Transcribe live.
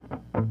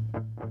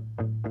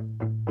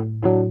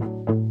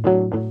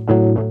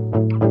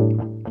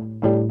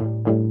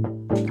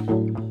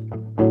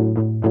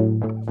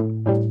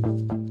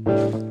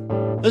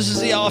This is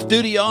the Off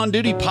Duty, On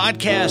Duty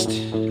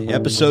podcast,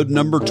 episode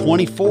number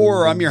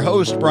 24. I'm your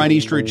host, Brian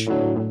Eastridge.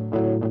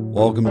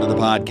 Welcome to the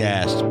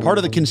podcast, part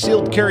of the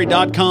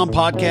concealedcarry.com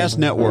podcast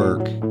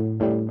network.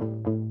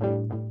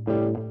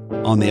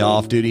 On the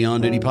Off Duty,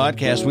 On Duty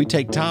podcast, we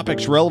take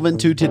topics relevant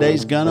to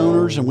today's gun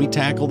owners and we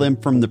tackle them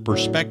from the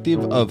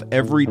perspective of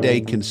everyday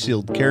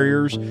concealed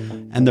carriers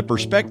and the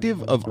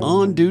perspective of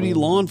on-duty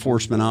law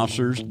enforcement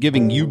officers,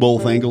 giving you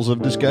both angles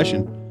of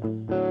discussion.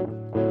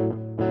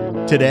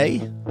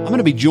 Today, I'm going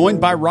to be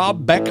joined by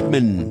Rob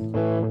Beckman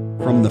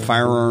from the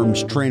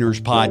Firearms Trainers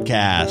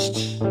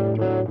podcast,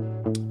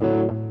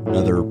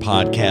 another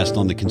podcast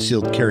on the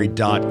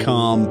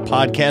concealedcarry.com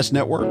podcast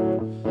network.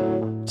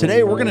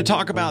 Today, we're going to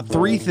talk about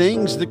 3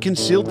 things that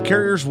concealed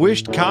carriers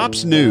wished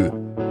cops knew.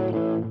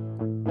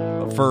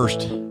 But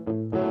first,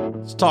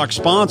 let's talk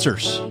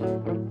sponsors.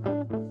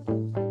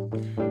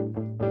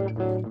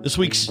 This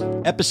week's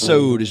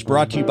episode is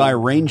brought to you by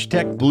Range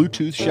Tech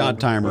Bluetooth shot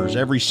timers.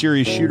 Every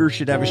serious shooter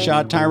should have a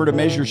shot timer to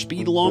measure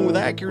speed along with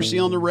accuracy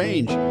on the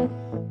range.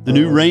 The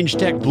new Range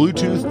Tech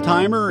Bluetooth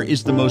timer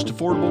is the most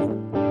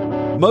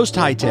affordable, most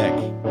high-tech,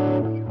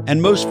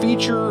 and most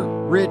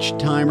feature-rich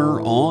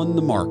timer on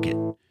the market.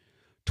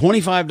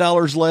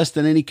 $25 less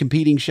than any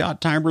competing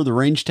shot timer, the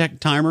Range Tech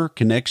timer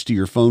connects to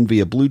your phone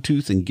via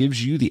Bluetooth and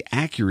gives you the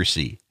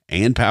accuracy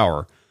and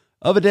power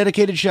of a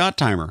dedicated shot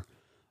timer,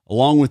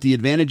 along with the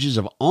advantages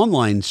of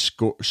online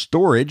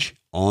storage,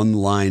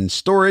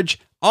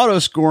 auto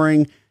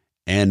scoring,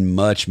 and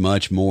much,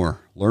 much more.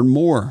 Learn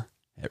more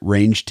at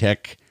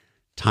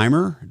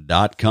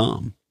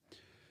rangetechtimer.com.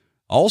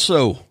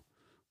 Also,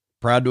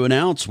 proud to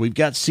announce we've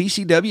got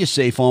CCW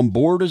Safe on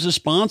board as a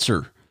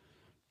sponsor.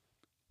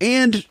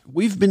 And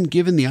we've been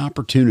given the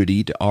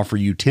opportunity to offer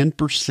you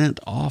 10%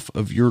 off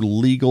of your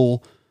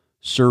legal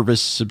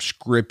service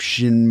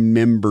subscription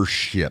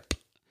membership.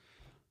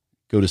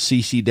 Go to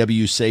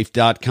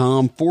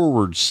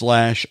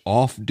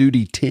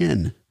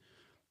ccwsafe.com/offduty10.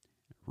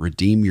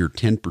 Redeem your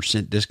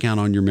 10% discount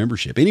on your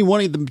membership. Any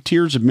one of the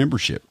tiers of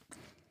membership.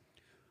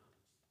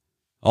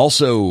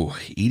 Also,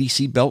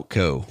 EDC Belt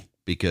Co.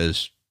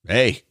 Because,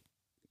 hey,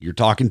 you're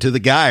talking to the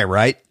guy,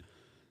 right?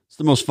 It's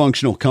the most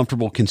functional,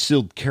 comfortable,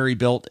 concealed carry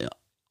belt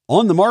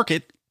on the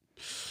market.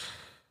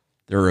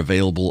 They're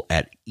available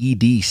at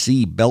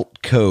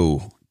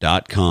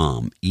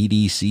edcbeltco.com.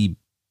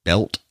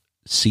 edcbeltco.com.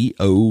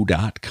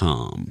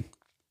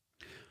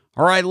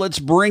 All right, let's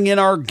bring in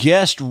our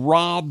guest,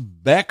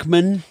 Rob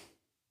Beckman.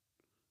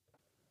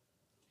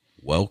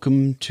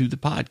 Welcome to the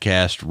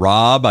podcast,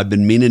 Rob. I've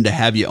been meaning to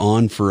have you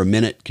on for a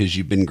minute because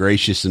you've been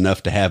gracious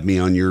enough to have me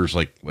on yours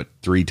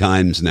 3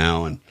 times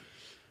now, and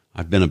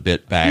I've been a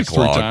bit backlogged.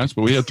 3 times,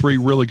 but we had 3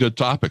 really good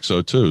topics,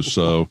 too.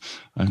 So,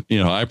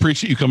 I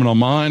appreciate you coming on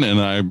mine, and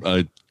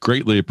I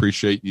greatly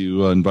appreciate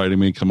you inviting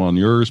me to come on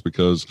yours,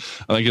 because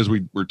I think as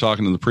we were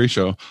talking in the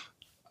pre-show,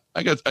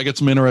 I got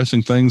some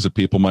interesting things that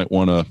people might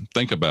want to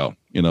think about,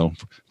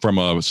 from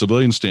a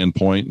civilian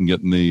standpoint, and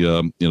getting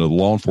the the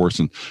law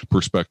enforcement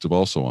perspective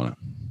also on it.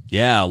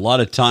 Yeah, a lot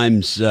of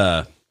times,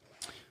 I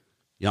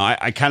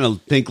kind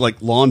of think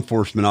like law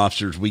enforcement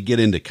officers, we get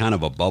into kind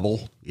of a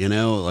bubble,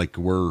 like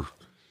we're.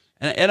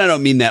 And I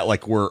don't mean that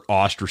like we're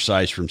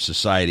ostracized from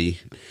society,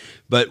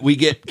 but we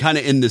get kind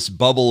of in this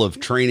bubble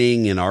of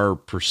training and our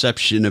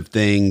perception of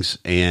things.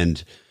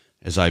 And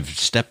as I've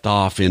stepped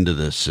off into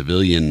the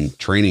civilian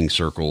training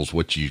circles,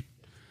 what you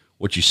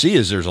see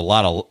is there's a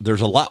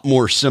lot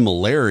more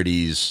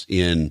similarities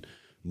in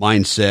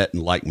mindset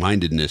and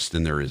like-mindedness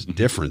than there is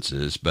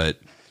differences. But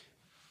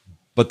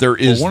there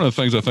is one of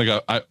the things I think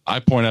I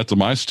point out to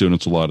my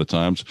students a lot of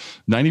times,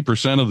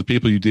 90% of the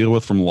people you deal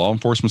with from a law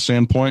enforcement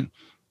standpoint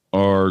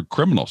are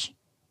criminals.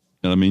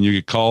 And I mean, you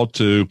get called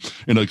to,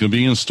 a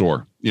convenience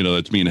store,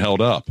 that's being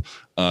held up.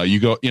 You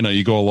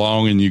go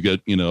along and you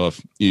get,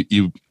 if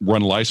you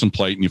run a license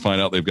plate and you find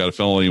out they've got a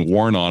felony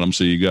warrant on them.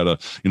 So you got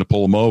to,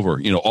 pull them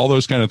over, all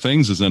those kind of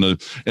things is in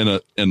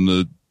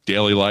the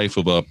daily life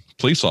of a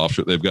police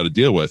officer they've got to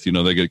deal with.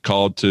 They get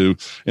called to,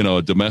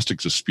 a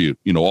domestic dispute,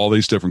 all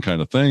these different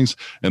kind of things.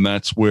 And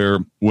that's where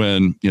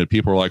when,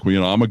 people are like,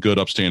 well, I'm a good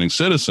upstanding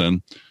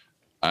citizen,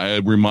 I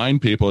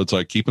remind people, it's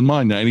like, keep in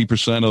mind,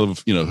 90%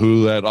 of,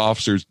 who that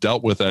officer's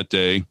dealt with that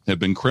day have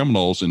been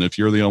criminals. And if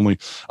you're the only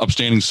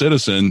upstanding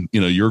citizen,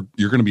 you're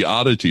going to be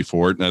audited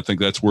for it. And I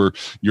think that's where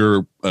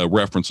your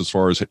reference as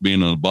far as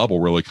being in a bubble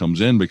really comes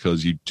in,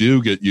 because you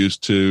do get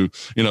used to,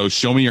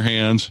 show me your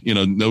hands,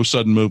 no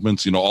sudden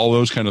movements, all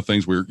those kind of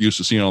things we're used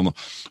to seeing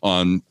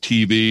on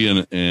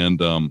TV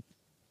and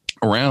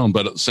around.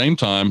 But at the same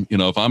time,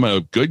 if I'm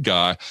a good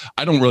guy,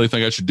 I don't really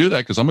think I should do that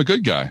because I'm a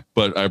good guy.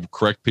 But I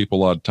correct people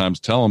a lot of times,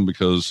 tell them,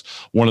 because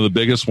one of the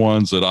biggest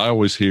ones that I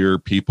always hear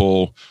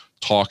people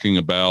talking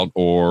about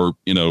or,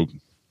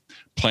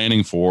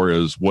 planning for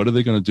is, what are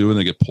they going to do when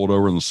they get pulled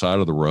over on the side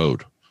of the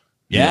road?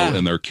 Yeah.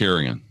 And they're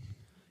carrying.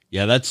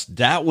 Yeah,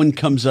 that one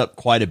comes up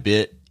quite a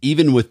bit,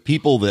 even with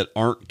people that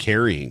aren't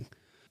carrying,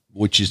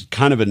 which is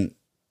kind of a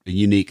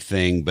unique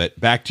thing. But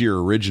back to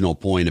your original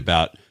point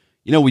about,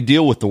 We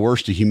deal with the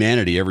worst of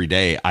humanity every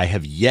day. I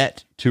have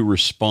yet to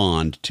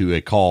respond to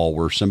a call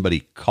where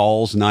somebody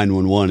calls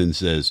 911 and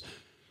says,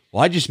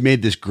 well, I just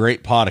made this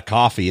great pot of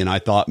coffee and I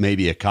thought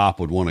maybe a cop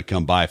would want to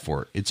come by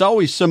for it. It's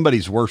always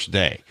somebody's worst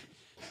day.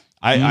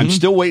 I'm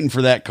still waiting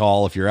for that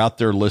call. If you're out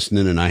there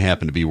listening and I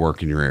happen to be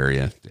working your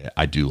area,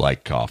 I do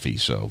like coffee.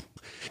 So.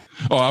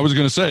 Oh, I was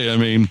going to say, I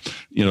mean,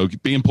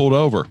 being pulled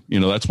over,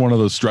 that's one of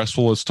the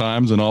stressfulest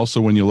times. And also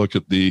when you look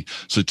at the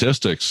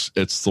statistics,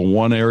 it's the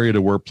one area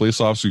to where police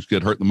officers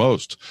get hurt the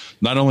most,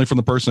 not only from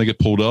the person they get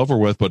pulled over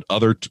with, but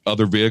other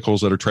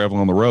vehicles that are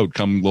traveling on the road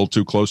come a little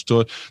too close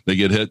to it. They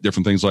get hit,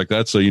 different things like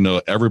that. So,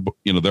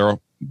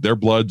 their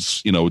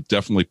blood's,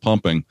 definitely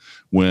pumping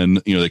when,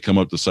 they come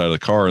up the side of the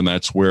car. And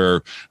that's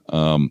where,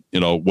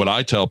 what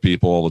I tell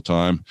people all the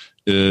time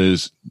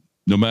is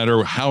no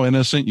matter how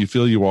innocent you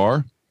feel you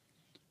are,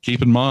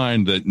 keep in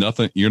mind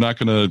that you're not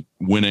going to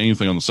win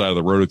anything on the side of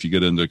the road if you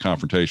get into a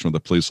confrontation with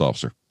a police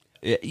officer.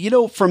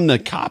 From the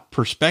cop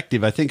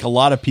perspective, I think a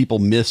lot of people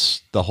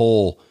miss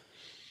the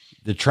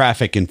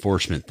traffic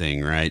enforcement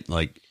thing, right?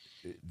 Like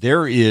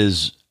there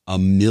is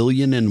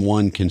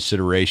 1,000,001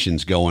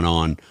 considerations going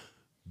on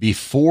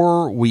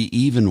before we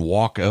even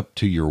walk up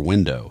to your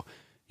window.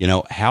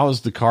 How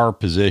is the car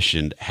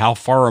positioned? How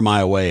far am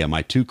I away? Am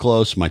I too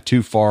close? Am I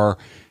too far?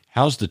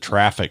 How's the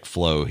traffic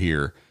flow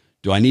here?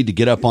 Do I need to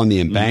get up on the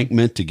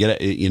embankment to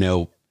get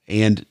it,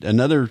 and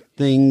another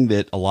thing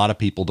that a lot of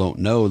people don't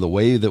know, the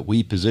way that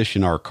we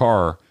position our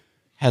car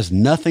has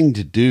nothing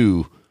to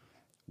do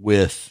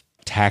with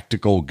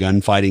tactical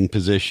gunfighting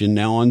position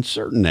now in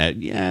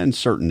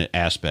certain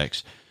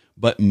aspects,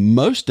 but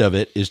most of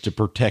it is to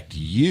protect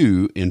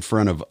you in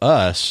front of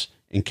us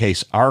in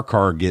case our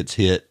car gets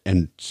hit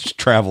and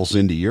travels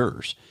into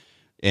yours.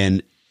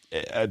 And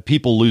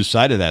people lose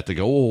sight of that. They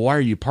go, "Oh, why are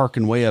you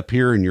parking way up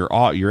here and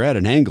you're at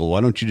an angle? Why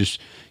don't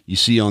you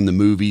see on the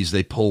movies,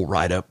 they pull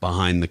right up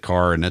behind the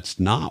car." And that's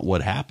not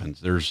what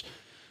happens. There's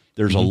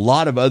a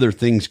lot of other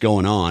things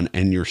going on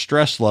and your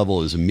stress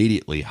level is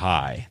immediately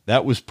high.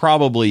 That was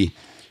probably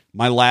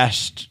my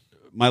last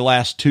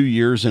 2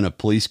 years in a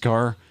police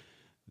car.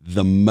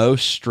 The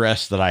most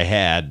stress that I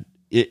had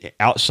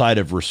outside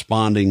of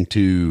responding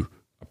to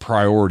a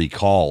priority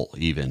call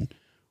even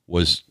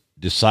was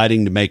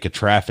deciding to make a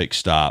traffic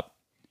stop.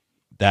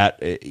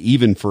 That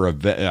even for at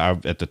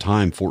the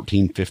time,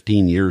 14,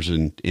 15 years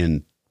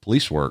in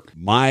police work,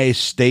 my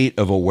state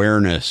of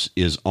awareness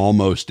is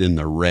almost in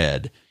the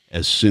red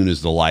as soon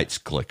as the lights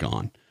click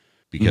on,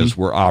 because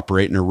we're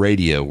operating a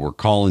radio, we're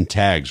calling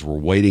tags, we're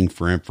waiting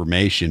for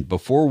information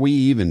before we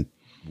even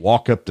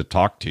walk up to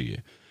talk to you.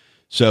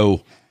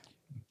 So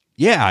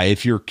yeah,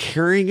 if you're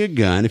carrying a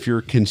gun, if you're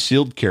a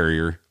concealed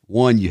carrier,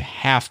 one, you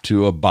have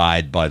to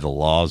abide by the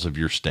laws of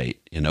your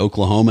state. In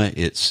Oklahoma,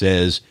 it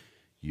says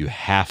you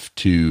have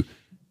to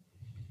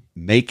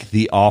make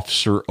the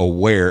officer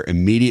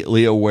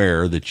immediately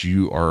aware that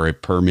you are a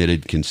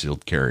permitted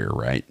concealed carrier,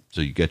 right?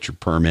 So you get your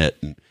permit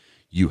and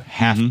you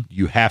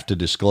have to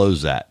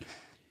disclose that.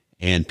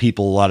 And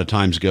people a lot of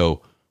times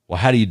go, "Well,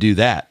 how do you do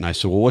that?" And I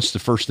said, "Well, what's the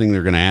first thing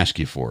they're going to ask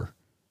you for?"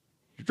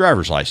 Your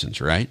driver's license,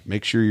 right?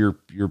 Make sure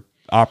you're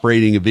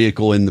operating a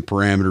vehicle in the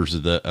parameters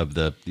of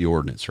the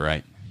ordinance,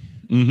 right?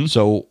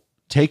 So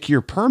take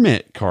your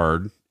permit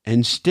card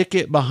and stick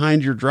it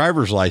behind your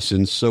driver's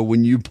license. So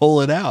when you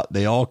pull it out,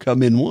 they all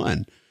come in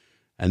one.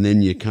 And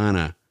then you kind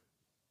of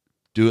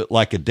do it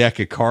like a deck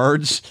of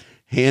cards,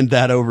 hand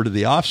that over to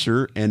the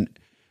officer. And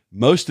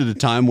most of the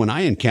time when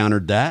I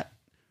encountered that,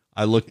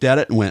 I looked at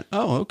it and went,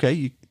 "Oh, okay.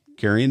 You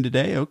carrying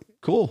today? Oh,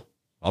 cool.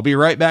 I'll be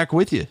right back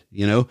with you.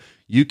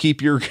 You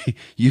keep your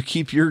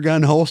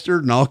gun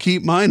holstered and I'll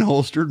keep mine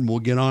holstered and we'll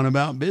get on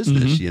about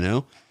business,"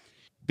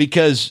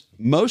 because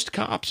most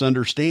cops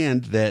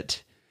understand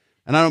that.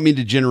 And I don't mean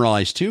to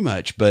generalize too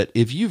much, but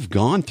if you've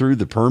gone through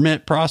the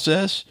permit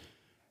process,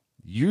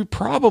 you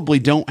probably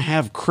don't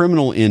have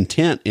criminal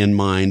intent in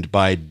mind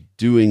by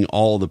doing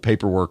all the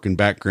paperwork and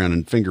background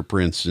and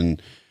fingerprints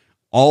and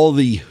all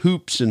the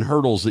hoops and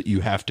hurdles that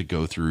you have to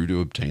go through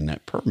to obtain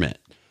that permit.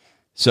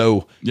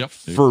 So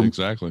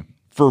exactly.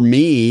 For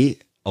me,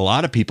 a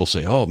lot of people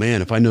say, "Oh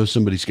man, if I know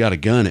somebody's got a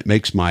gun, it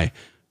makes my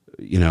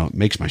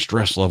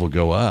stress level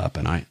go up."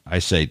 And I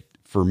say,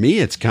 for me,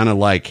 it's kind of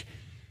like,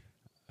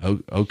 "Oh,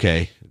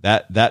 okay,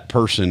 that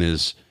person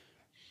is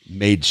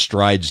made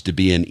strides to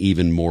be an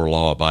even more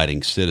law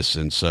abiding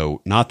citizen."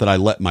 So not that I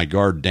let my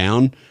guard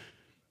down,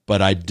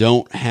 but I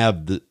don't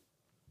have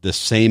the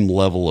same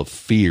level of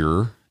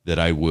fear that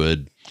I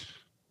would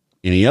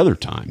any other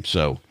time.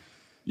 So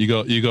you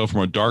go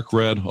from a dark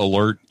red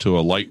alert to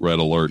a light red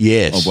alert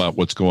about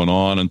what's going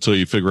on until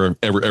you figure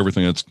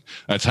everything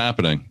that's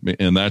happening.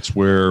 And that's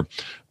where,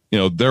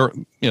 there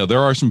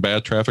are some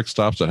bad traffic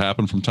stops that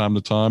happen from time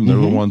to time. They're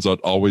the ones that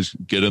always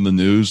get in the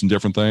news and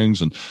different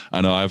things. And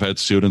I know I've had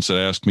students that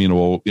ask me,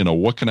 well,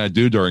 what can I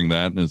do during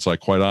that? And it's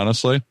like, quite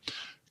honestly,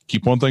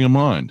 keep one thing in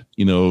mind.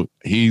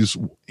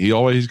 He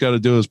always got to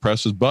do is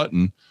press his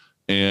button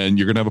and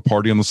you're going to have a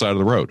party on the side of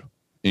the road.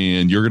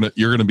 And you're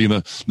gonna be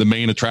the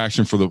main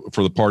attraction for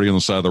the party on the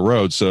side of the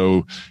road.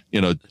 So,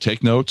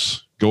 take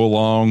notes, go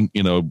along,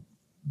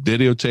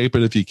 videotape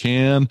it if you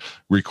can,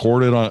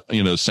 record it on,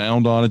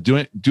 sound on it,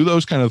 do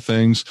those kind of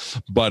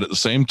things. But at the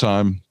same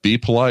time, be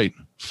polite.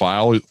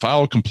 File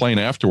a complaint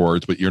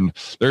afterwards, but you're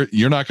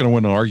not going to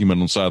win an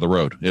argument on the side of the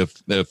road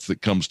if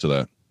it comes to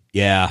that.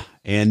 Yeah.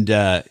 And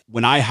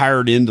when I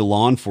hired into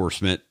law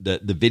enforcement,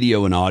 the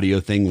video and audio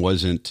thing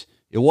wasn't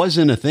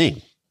a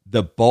thing.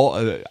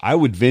 I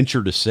would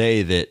venture to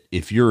say that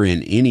if you're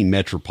in any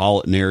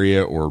metropolitan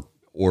area or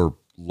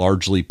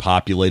largely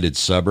populated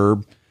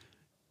suburb,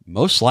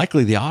 most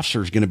likely the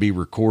officer is going to be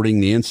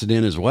recording the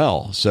incident as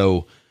well.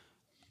 So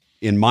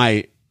in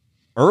my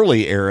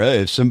early era,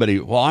 if somebody,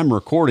 I'm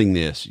recording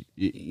this,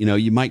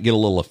 you might get a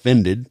little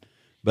offended,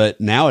 but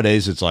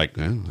nowadays it's like,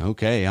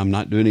 okay, I'm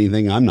not doing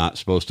anything I'm not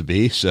supposed to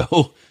be.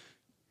 So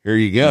here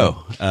you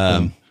go.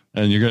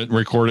 And you're going to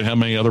record it how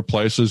many other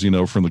places,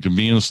 from the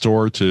convenience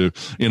store to,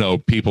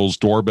 people's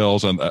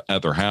doorbells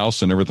at their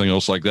house and everything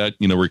else like that,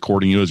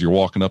 recording you as you're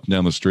walking up and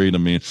down the street. I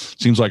mean, it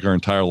seems like our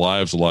entire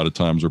lives a lot of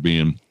times are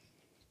being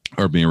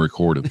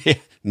recorded.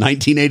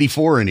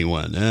 1984,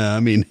 anyone? I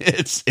mean,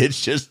 it's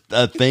just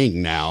a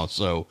thing now.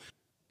 So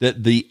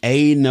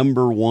the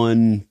number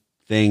one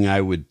thing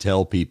I would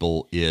tell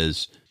people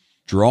is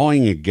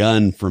drawing a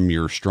gun from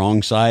your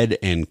strong side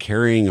and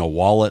carrying a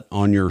wallet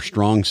on your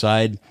strong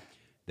side.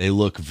 They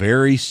look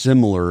very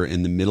similar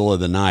in the middle of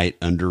the night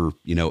under,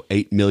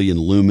 8 million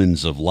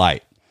lumens of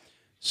light.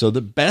 So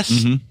the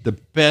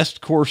best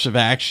course of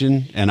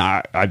action, and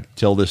I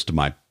tell this to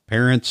my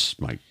parents,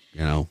 my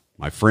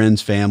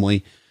friends,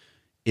 family,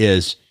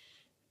 is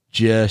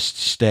just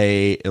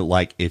stay,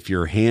 like, if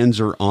your hands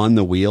are on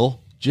the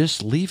wheel,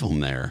 just leave them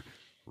there.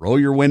 Roll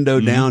your window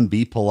down,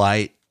 be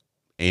polite,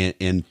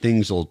 and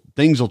things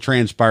will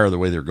transpire the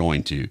way they're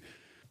going to.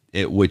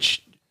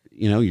 Which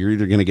you're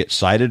either going to get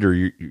cited or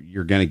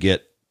you're going to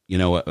get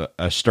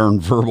a stern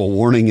verbal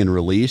warning and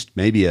released.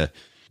 Maybe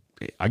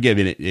I'll give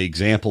you an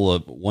example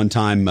of one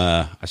time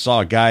I saw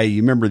a guy.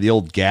 You remember the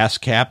old gas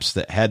caps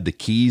that had the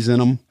keys in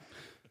them?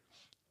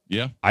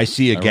 Yeah, I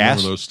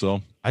remember those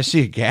still. I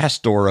see a gas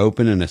door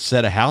open and a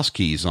set of house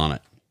keys on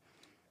it.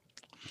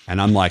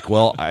 And I'm like,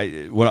 what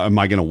am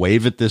I going to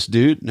wave at this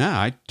dude? No,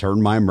 I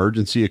turned my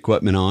emergency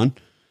equipment on,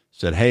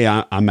 said, hey,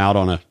 I'm out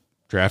on a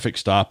traffic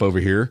stop over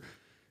here.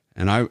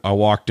 And I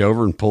walked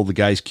over and pulled the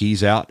guy's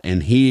keys out,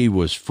 and he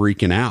was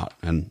freaking out.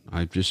 And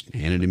I just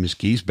handed him his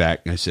keys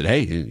back. And I said,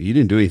 hey, you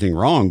didn't do anything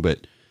wrong,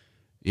 but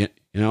I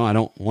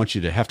don't want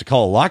you to have to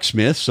call a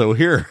locksmith. So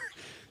here,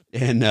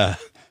 and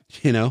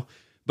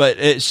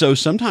but so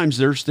sometimes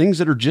there's things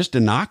that are just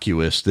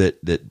innocuous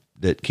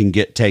that can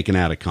get taken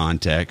out of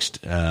context.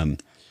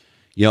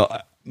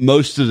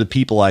 Most of the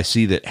people I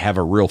see that have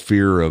a real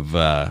fear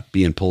of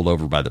being pulled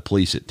over by the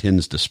police, it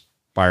tends to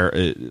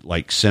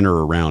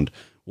center around,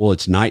 well,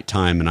 it's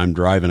nighttime and I'm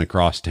driving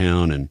across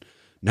town and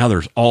now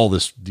there's all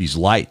these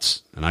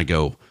lights. And I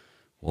go,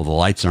 well, the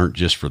lights aren't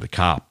just for the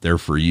cop. They're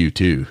for you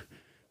too.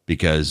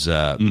 Because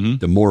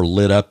the more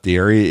lit up the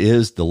area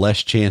is, the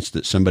less chance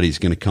that somebody's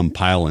going to come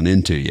piling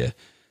into you.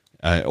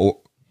 It's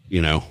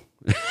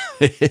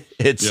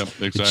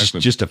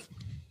just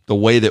the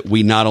way that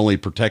we not only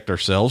protect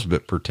ourselves,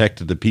 but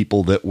protect the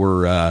people that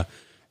we're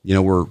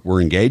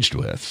engaged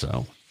with.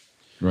 So,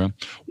 right.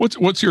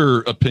 What's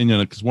your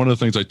opinion? Because one of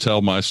the things I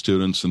tell my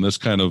students, and this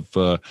kind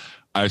of,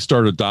 I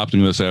started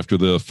adopting this after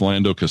the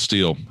Philando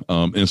Castile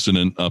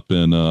incident up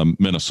in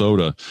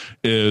Minnesota,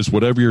 is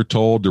whatever you're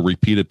told to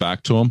repeat it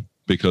back to them,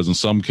 because in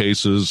some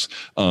cases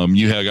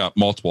you have got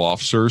multiple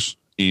officers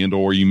and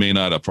or you may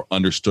not have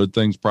understood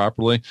things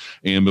properly.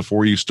 And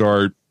before you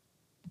start,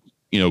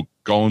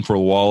 going for a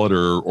wallet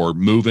or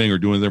moving or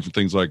doing different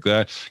things like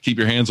that, keep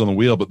your hands on the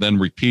wheel, but then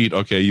repeat,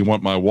 okay, you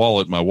want my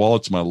wallet. My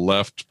wallet's in my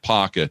left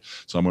pocket.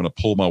 So I'm going to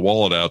pull my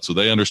wallet out so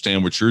they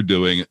understand what you're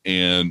doing.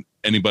 And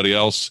anybody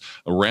else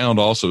around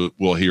also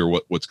will hear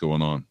what's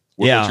going on.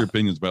 What's your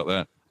opinions about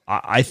that?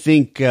 I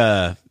think,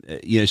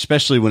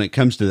 especially when it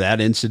comes to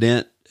that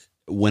incident,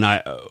 when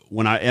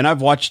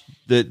I've watched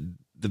the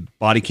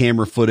body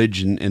camera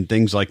footage and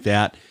things like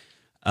that,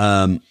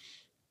 a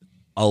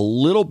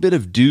little bit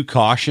of due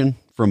caution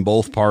from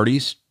both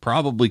parties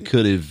probably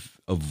could have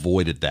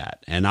avoided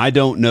that. And I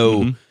don't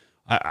know,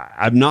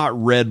 I've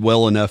not read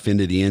well enough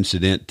into the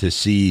incident to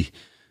see,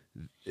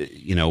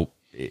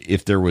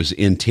 if there was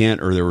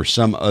intent or there was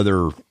some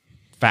other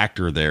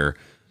factor there,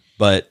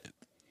 but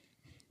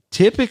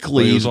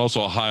typically he was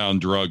also high on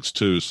drugs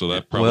too. So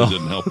that probably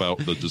didn't help out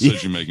the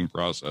decision-making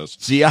process.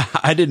 See,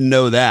 I didn't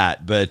know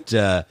that, but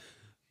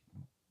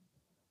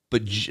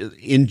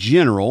in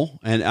general,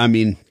 and I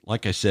mean,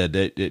 like I said,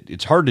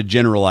 it's hard to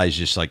generalize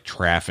just like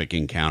traffic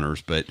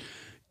encounters, but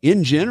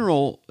in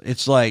general,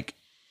 it's like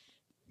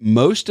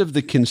most of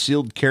the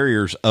concealed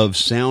carriers of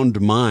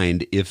sound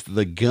mind, if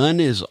the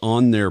gun is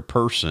on their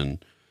person,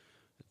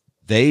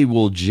 they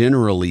will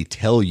generally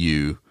tell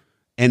you.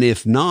 And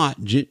if not,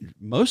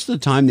 most of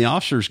the time the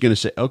officer is going to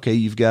say, okay,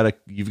 you've got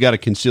a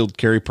concealed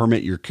carry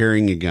permit. You're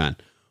carrying a gun.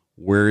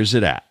 Where is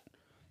it at?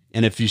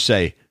 And if you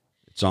say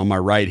it's on my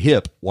right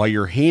hip while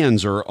your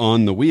hands are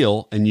on the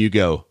wheel and you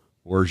go,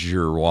 where's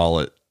your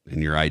wallet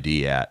and your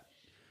ID at?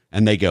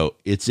 And they go,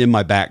 it's in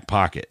my back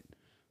pocket.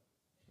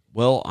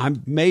 Well, I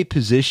may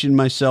position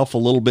myself a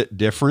little bit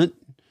different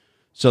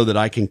so that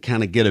I can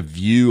kind of get a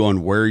view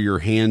on where your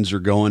hands are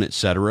going, et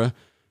cetera.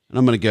 And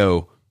I'm going to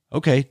go,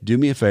 okay, do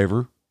me a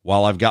favor.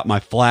 While I've got my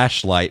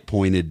flashlight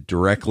pointed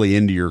directly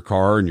into your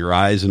car and your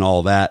eyes and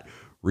all that,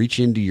 reach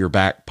into your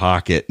back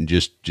pocket and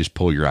just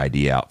pull your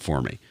ID out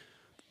for me.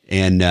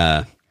 And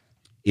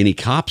any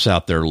cops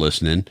out there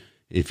listening,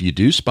 if you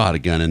do spot a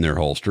gun in their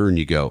holster and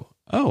you go,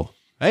 oh,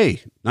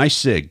 hey, nice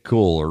cig,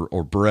 cool,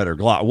 or Beretta or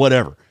Glock,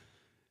 whatever.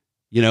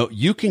 You know,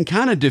 you can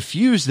kind of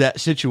diffuse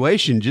that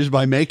situation just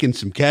by making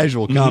some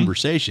casual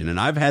conversation. And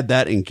I've had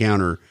that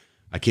encounter.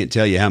 I can't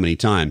tell you how many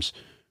times.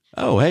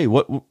 Oh, hey,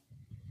 what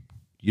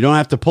you don't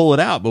have to pull it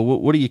out, but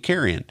what are you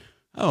carrying?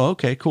 Oh,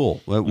 okay,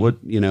 cool. What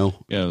you know?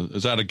 Yeah.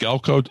 Is that a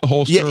Galco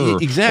holster? Yeah,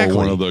 exactly. Or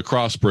one of the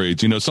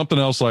crossbraids, something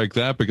else like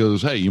that,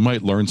 because, hey, you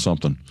might learn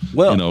something,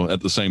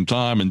 at the same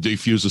time and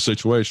defuse the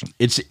situation.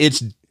 It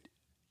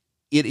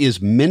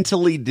is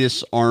mentally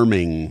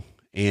disarming.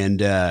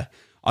 And,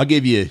 I'll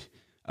give you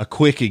a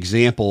quick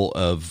example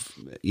of,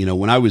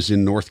 when I was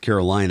in North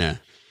Carolina,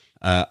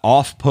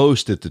 off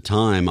post at the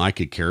time, I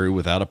could carry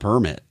without a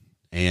permit,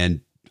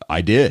 and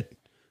I did.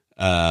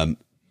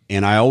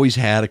 And I always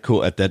had a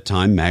cool, at that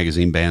time,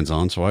 magazine bands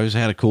on. So I always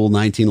had a cool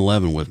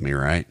 1911 with me.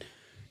 Right.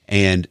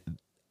 And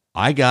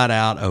I got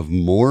out of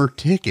more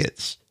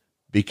tickets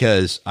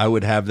because I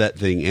would have that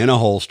thing in a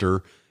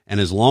holster. And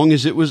as long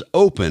as it was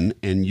open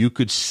and you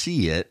could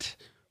see it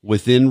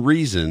within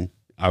reason,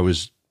 I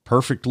was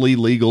perfectly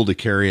legal to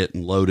carry it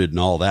and loaded and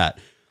all that.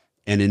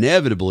 And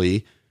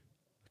inevitably,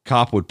 a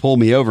cop would pull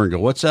me over and go,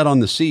 what's that on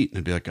the seat? And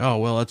I'd be like, oh,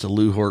 well, that's a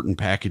Lou Horton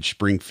package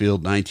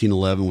Springfield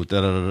 1911 with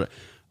da-da-da-da.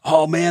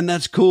 Oh man,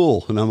 that's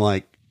cool. And I'm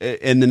like,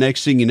 and the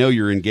next thing you know,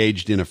 you're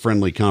engaged in a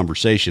friendly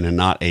conversation and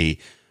not a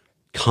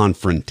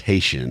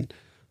confrontation.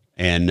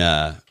 And,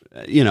 and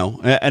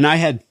I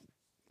had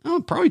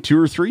probably 2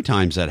 or 3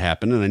 times that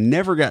happened, and I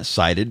never got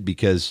cited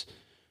because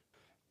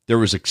there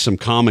was some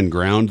common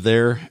ground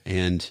there.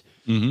 And,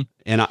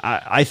 and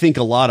I think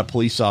a lot of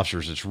police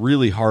officers, it's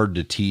really hard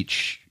to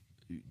teach,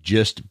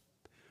 just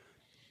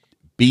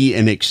be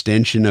an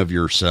extension of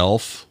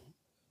yourself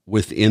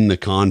within the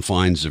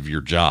confines of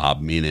your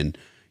job, meaning,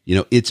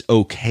 it's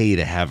okay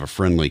to have a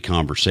friendly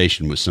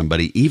conversation with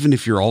somebody, even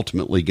if you're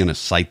ultimately going to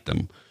cite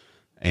them.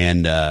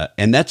 And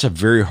that's a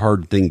very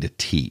hard thing to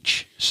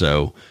teach.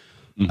 So,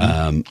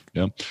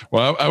 yeah.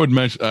 Well, I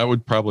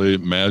would probably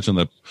imagine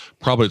that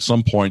probably at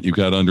some point you've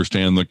got to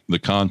understand the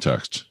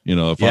context.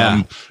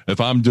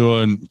 If I'm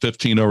doing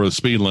 15 over the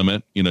speed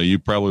limit, you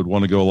probably would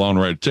want to go along and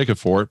write a ticket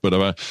for it. But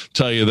if I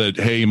tell you that,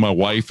 hey, my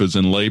wife is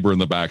in labor in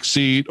the back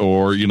seat,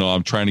 or,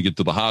 I'm trying to get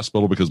to the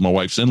hospital because my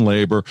wife's in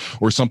labor,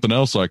 or something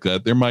else like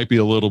that, there might be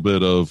a little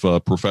bit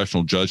of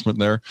professional judgment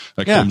there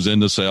that comes in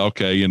to say,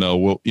 okay,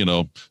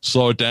 we'll,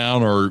 slow it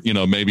down, or,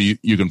 maybe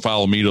you can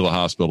follow me to the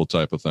hospital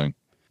type of thing.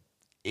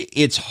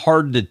 It's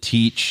hard to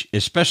teach,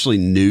 especially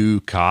new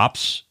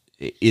cops.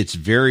 It's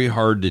very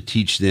hard to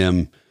teach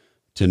them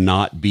to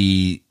not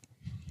be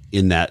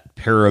in that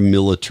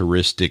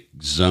paramilitaristic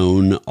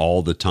zone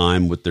all the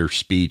time with their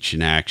speech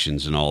and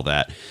actions and all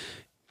that.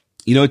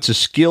 It's a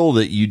skill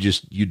that you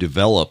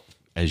develop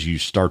as you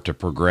start to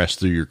progress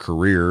through your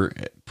career,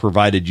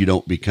 provided you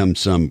don't become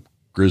some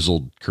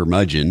grizzled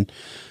curmudgeon.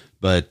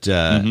 But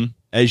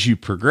as you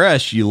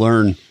progress, you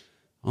learn,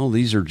 oh,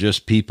 these are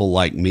just people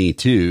like me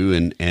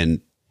too.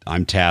 And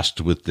I'm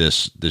tasked with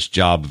this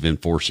job of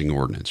enforcing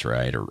ordinance,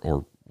 right?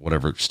 Or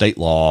whatever, state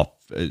law.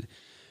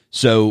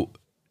 So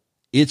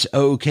it's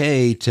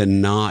okay to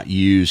not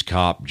use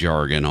cop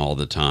jargon all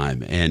the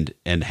time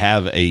and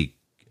have a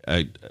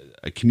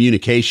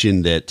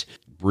communication that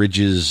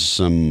bridges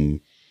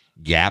some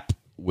gap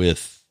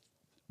with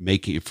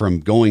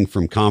going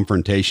from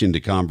confrontation to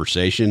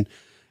conversation.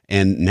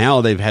 And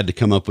now they've had to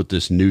come up with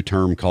this new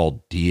term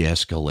called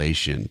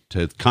de-escalation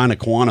to kind of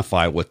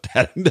quantify what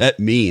that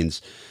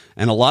means.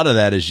 And a lot of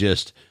that is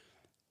just,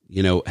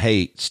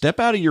 hey, step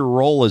out of your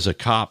role as a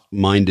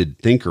cop-minded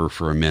thinker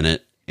for a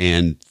minute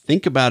and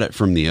think about it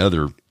from the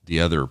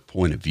other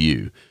point of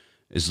view.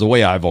 Is the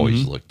way I've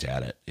always looked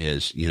at it.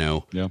 Is,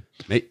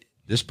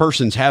 this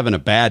person's having a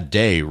bad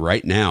day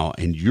right now,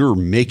 and you're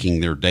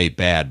making their day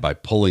bad by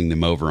pulling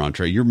them over on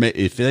trail.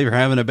 If they're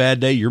having a bad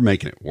day, you're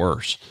making it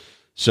worse.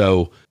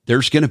 So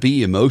there's going to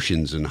be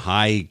emotions and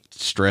high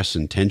stress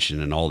and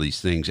tension and all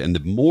these things. And the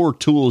more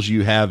tools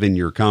you have in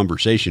your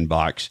conversation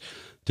box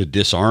to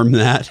disarm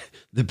that,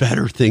 the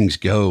better things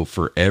go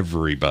for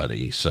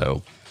everybody.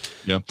 So,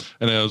 yeah.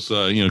 And as,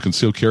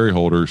 concealed carry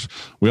holders,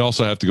 we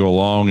also have to go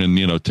along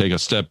and, take a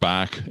step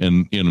back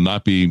and,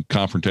 not be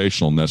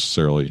confrontational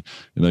necessarily.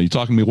 You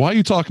talking to me, why are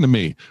you talking to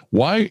me?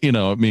 Why,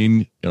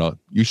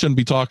 you shouldn't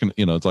be talking,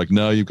 it's like,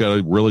 no, you've got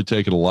to really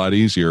take it a lot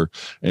easier.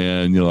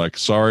 And,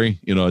 sorry,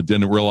 I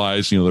didn't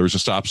realize, there was a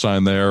stop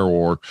sign there,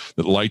 or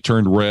that light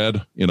turned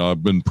red.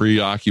 I've been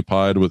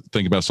preoccupied with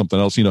thinking about something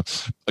else,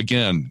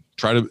 again,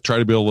 try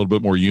to be a little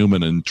bit more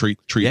human and treat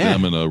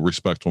them in a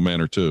respectful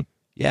manner too.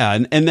 Yeah.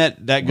 And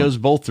that goes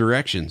both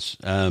directions.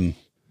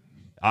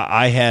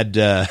 I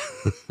had,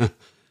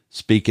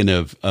 speaking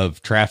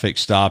of traffic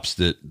stops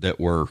that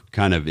were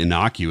kind of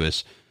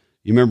innocuous,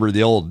 you remember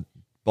the old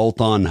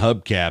bolt-on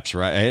hubcaps,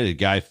 right? I had a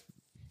guy,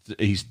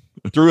 he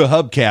threw a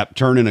hubcap,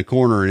 turn in a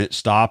corner, and it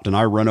stopped, and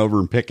I run over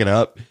and pick it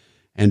up.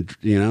 And,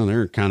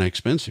 they're kind of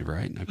expensive,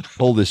 right? And I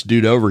pull this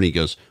dude over, and he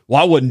goes,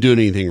 well, I wasn't doing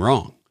anything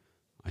wrong.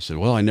 I said,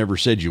 well, I never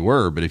said you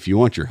were, but if you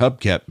want your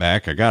hubcap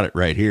back, I got it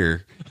right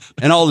here.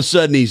 And all of a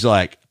sudden he's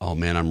like, oh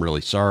man, I'm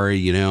really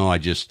sorry.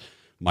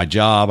 My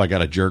job, I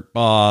got a jerk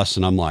boss.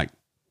 And I'm like,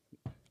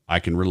 I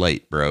can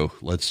relate, bro.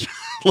 Let's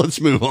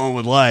move on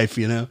with life,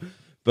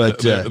 but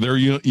they're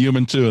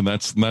human too. And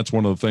that's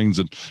one of the things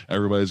that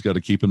everybody's got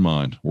to keep in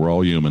mind. We're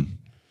all human.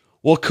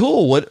 Well,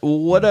 cool.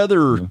 What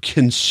other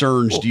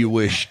concerns do you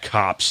wish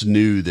cops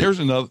knew? Here's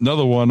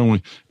another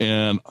one.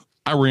 And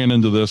I ran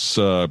into this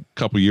a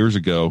couple years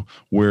ago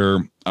where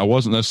I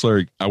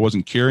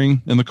wasn't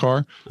carrying in the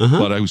car,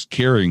 but I was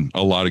carrying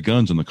a lot of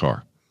guns in the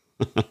car.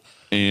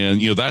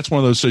 And, that's one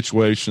of those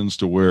situations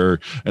to where,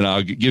 and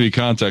I'll give you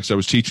context. I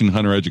was teaching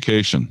hunter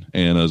education,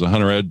 and as a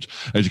hunter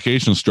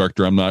education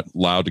instructor, I'm not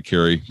allowed to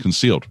carry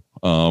concealed,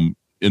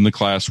 in the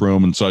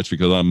classroom and such,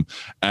 because I'm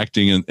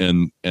acting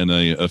in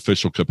a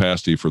official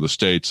capacity for the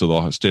state. So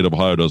the state of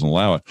Ohio doesn't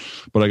allow it,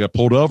 but I got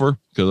pulled over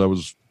because I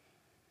was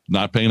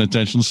not paying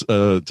attention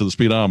to the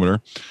speedometer,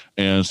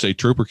 and a state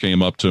trooper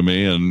came up to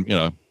me,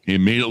 and he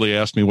immediately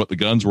asked me what the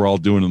guns were all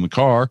doing in the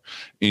car,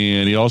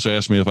 and he also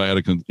asked me if I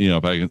had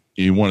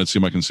he wanted to see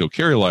my concealed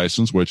carry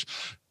license, which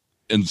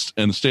in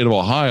the state of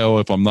Ohio,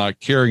 if I'm not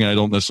carrying, I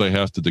don't necessarily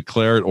have to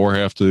declare it or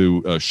have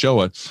to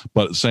show it,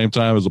 but at the same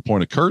time, as a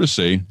point of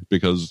courtesy,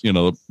 because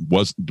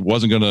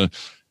wasn't going to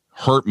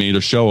hurt me to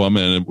show them,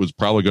 and it was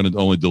probably going to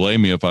only delay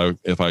me if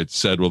I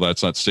said, well,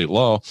 that's not state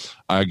law.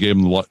 I gave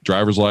him the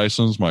driver's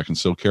license, my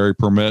concealed carry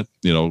permit,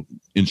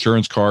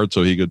 insurance card,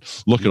 so he could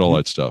look at all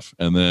that stuff.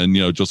 And then,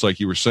 just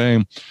like you were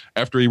saying,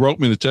 after he wrote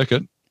me the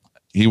ticket,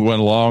 he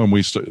went along and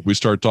we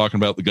started talking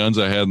about the guns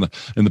I had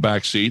in the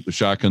back seat, the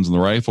shotguns and the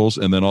rifles.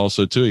 And then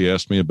also too, he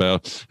asked me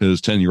about his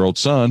 10-year-old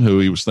son, who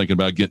he was thinking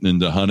about getting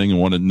into hunting and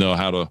wanted to know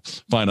how to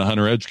find a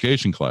hunter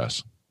education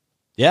class.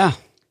 Yeah.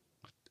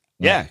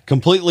 Yeah,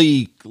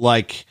 completely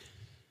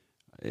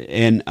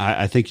and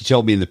I think he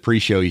told me in the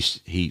pre-show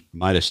he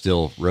might have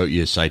still wrote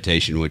you a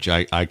citation, which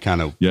I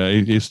kind of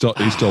he still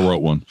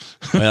wrote one.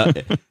 Well,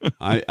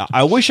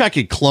 I wish I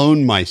could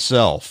clone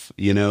myself.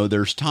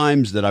 There's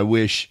times that I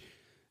wish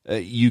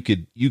you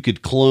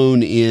could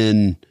clone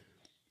in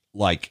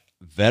like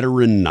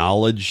veteran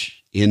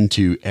knowledge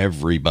into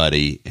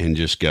everybody and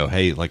just go,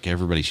 hey, like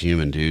everybody's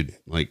human, dude.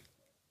 Like,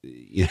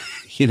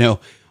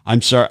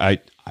 I'm sorry.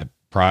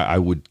 I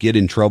would get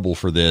in trouble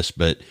for this,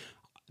 but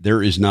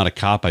there is not a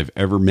cop I've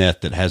ever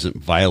met that hasn't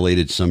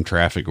violated some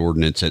traffic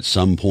ordinance at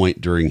some point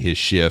during his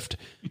shift,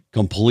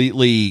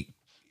 completely,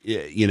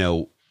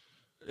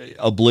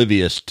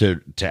 oblivious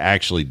to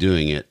actually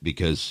doing it,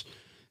 because,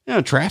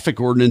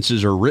 traffic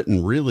ordinances are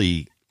written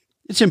really,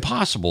 it's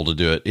impossible to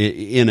do it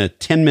in a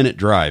 10-minute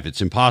drive.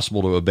 It's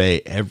impossible to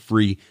obey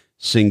every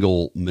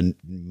single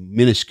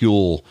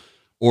minuscule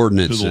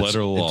ordinance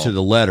to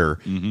the letter.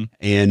 Mm-hmm.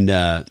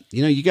 And,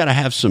 you got to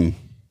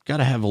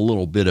have a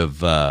little bit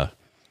of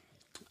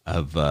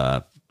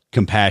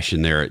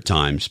compassion there at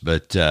times,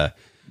 but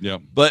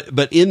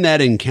in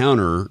that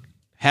encounter,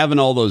 having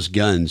all those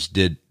guns,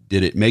 did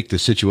it make the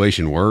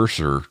situation worse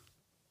or?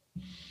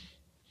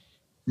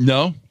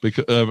 No,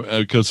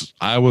 because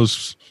I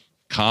was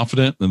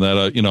confident in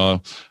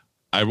that,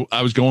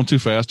 I was going too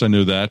fast. I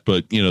knew that,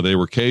 but they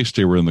were cased.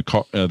 They were in the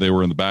car. They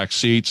were in the back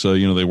seat, so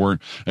they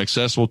weren't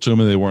accessible to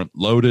me. They weren't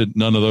loaded.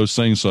 None of those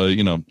things. So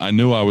I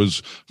knew I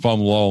was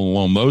following the law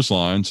along those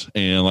lines.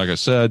 And like I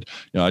said,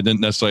 I didn't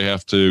necessarily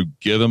have to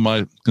give him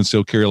my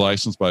concealed carry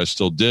license, but I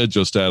still did,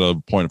 just out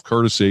of point of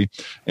courtesy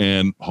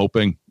and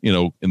hoping,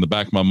 in the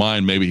back of my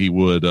mind, maybe he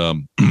would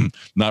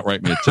not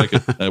write me a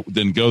ticket. That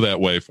didn't go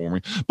that way for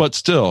me, but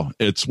still,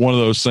 it's one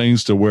of those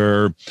things to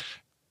where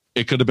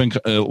it could have been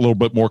a little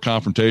bit more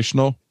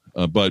confrontational,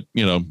 but,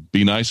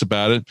 be nice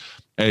about it.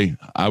 Hey,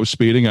 I was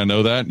speeding. I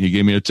know that. He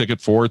gave me a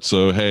ticket for it.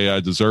 So, hey, I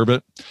deserve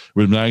it. It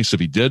would be nice if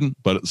he didn't.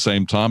 But at the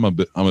same time, I'm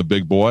a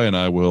big boy, and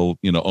I will,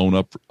 own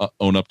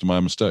up to my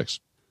mistakes.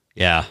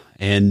 Yeah.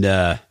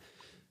 And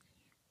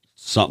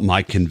something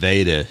I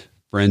convey to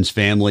friends,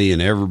 family,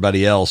 and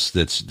everybody else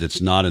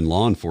that's not in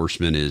law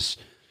enforcement is,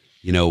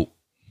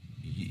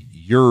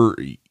 your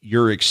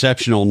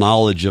exceptional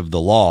knowledge of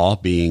the law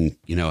being,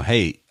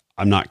 hey,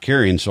 I'm not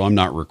carrying, so I'm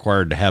not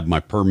required to have my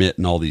permit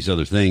and all these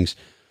other things.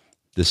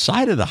 The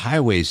side of the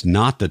highway is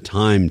not the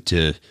time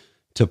to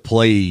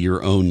play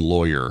your own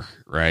lawyer,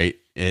 right?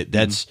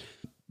 That's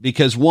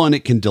because, one,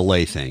 it can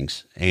delay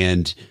things.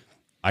 And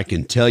I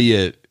can tell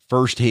you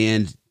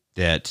firsthand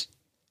that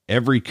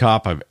every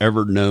cop I've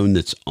ever known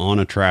that's on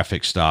a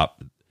traffic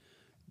stop,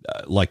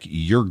 like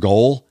your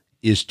goal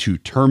is to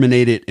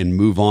terminate it and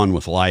move on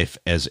with life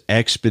as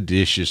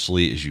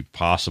expeditiously as you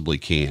possibly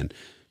can.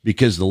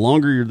 Because the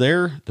longer you're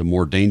there, the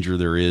more danger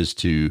there is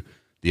to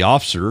the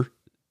officer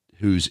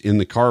who's in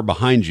the car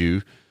behind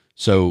you.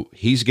 So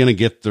he's going to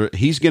get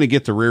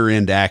the rear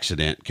end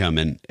accident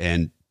coming,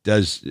 and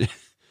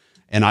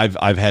and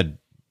I've had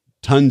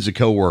tons of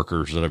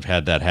coworkers that have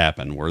had that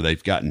happen where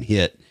they've gotten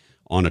hit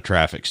on a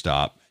traffic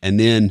stop. And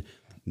then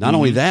not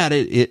only that,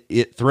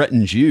 it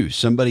threatens you.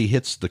 Somebody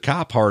hits the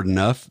cop hard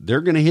enough,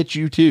 they're going to hit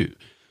you too.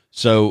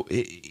 So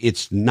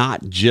it's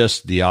not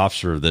just the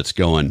officer that's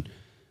going,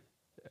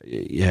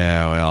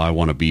 yeah, well, I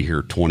want to be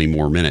here 20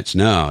 more minutes.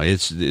 No,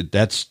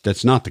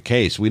 that's not the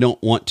case. We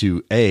don't want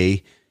to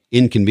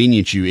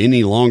inconvenience you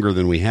any longer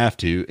than we have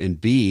to. And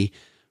B,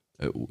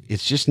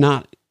 it's just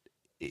not,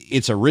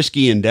 it's a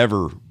risky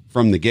endeavor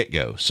from the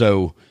get-go.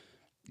 So,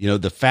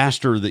 the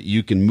faster that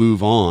you can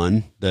move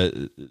on,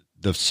 the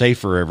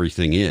safer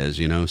everything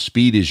is.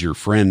 Speed is your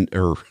friend,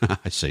 or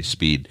I say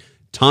speed.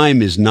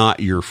 Time is not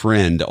your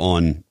friend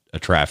on a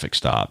traffic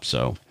stop.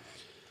 So,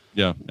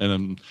 yeah,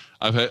 and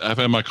I've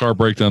had my car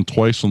break down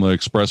twice on the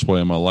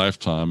expressway in my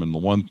lifetime, and the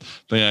one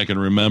thing I can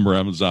remember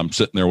as I'm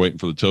sitting there waiting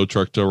for the tow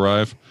truck to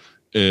arrive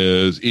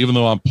is, even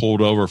though I'm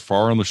pulled over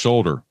far on the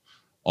shoulder,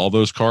 all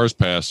those cars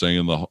passing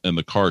and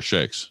the car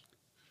shakes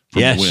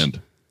from the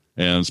wind.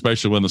 And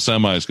especially when the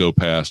semis go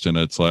past, and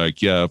it's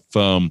like, yeah,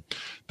 if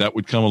that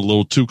would come a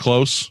little too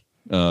close,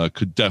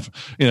 could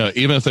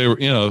even if they were,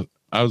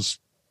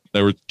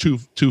 they were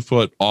two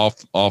foot off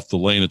the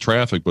lane of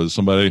traffic, but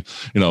somebody,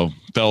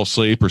 fell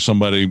asleep, or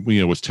somebody,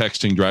 was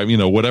texting, driving,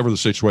 whatever the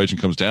situation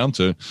comes down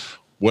to,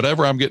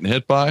 whatever I'm getting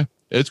hit by,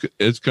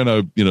 it's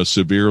going to,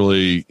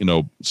 severely,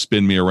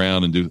 spin me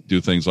around and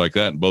do things like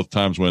that. And both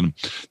times when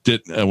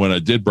I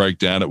did break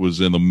down, it was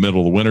in the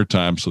middle of the winter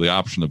time. So the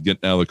option of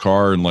getting out of the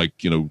car and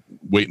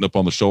waiting up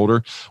on the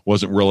shoulder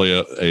wasn't really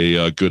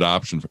a good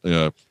option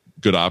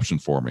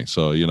for me.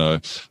 So,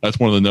 that's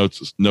one of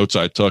the notes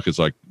I took, is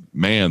like,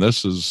 man,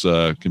 this is,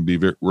 can be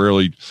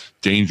really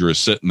dangerous,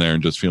 sitting there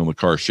and just feeling the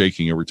car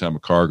shaking every time a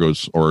car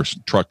goes or a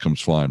truck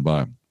comes flying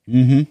by.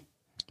 Mm-hmm.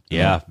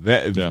 Yeah.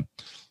 Yeah.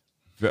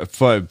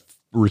 For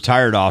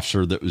retired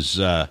officer that was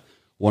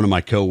one of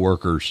my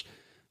coworkers,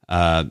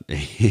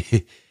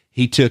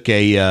 he took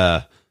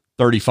a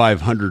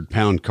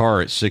 3,500-pound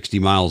car at 60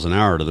 miles an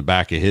hour to the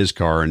back of his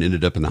car and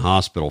ended up in the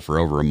hospital for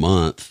over a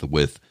month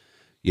with,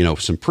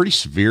 some pretty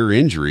severe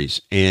injuries,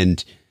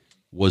 and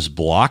was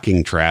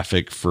blocking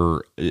traffic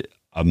for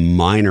a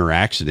minor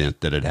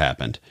accident that had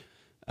happened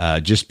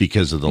just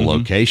because of the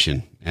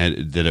location,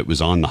 and that it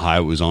was on the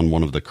highway, it was on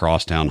one of the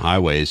crosstown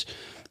highways,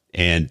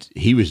 and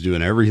he was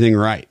doing everything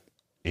right.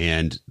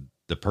 And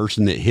the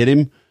person that hit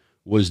him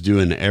was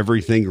doing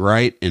everything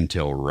right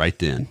until right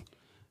then.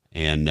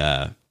 And,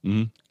 and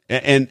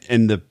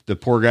the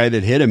poor guy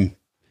that hit him,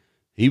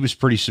 he was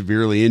pretty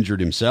severely injured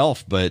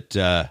himself, but,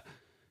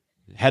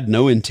 had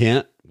no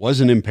intent,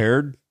 wasn't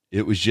impaired.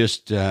 It was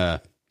just, in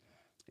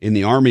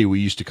the Army, we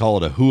used to call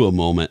it a HUA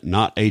moment,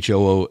 not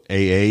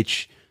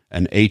HOOAH,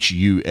 an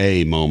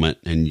HUA moment.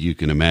 And you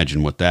can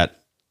imagine what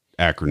that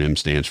acronym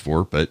stands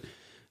for, but,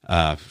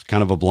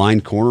 kind of a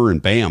blind corner,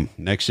 and bam,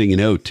 next thing you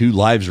know, 2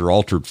 lives are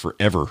altered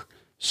forever.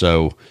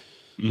 So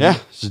yeah.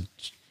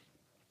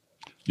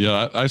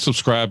 Yeah. I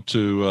subscribe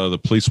to the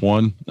Police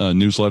One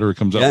newsletter. It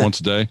comes out once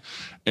a day,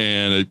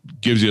 and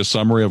it gives you a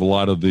summary of a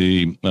lot of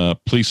the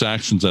police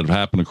actions that have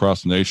happened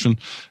across the nation.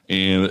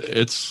 And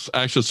it's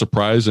actually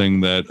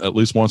surprising that at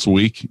least once a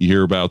week you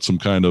hear about some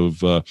kind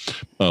of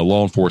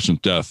law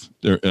enforcement death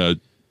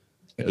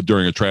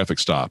during a traffic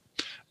stop.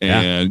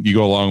 And you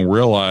go along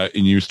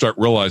and you start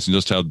realizing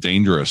just how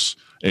dangerous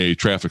a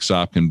traffic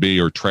stop can be,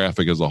 or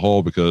traffic as a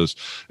whole, because,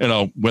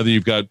 whether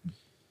you've got,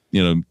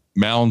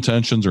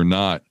 malintentions or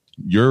not,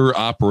 you're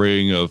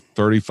operating a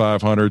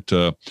 3,500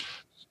 to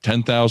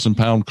 10,000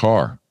 pound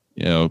car,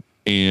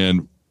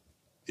 and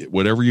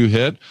whatever you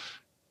hit,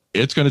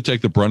 it's going to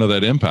take the brunt of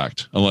that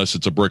impact, unless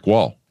it's a brick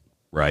wall.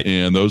 Right.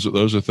 And those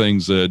are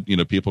things that,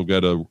 people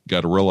got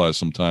to realize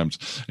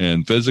sometimes.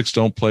 And physics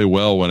don't play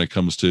well when it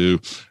comes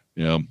to,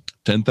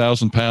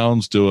 10,000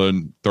 pounds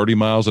doing 30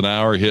 miles an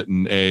hour,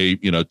 hitting a,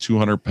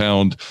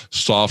 200-pound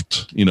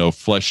soft,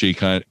 fleshy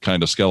kind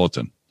of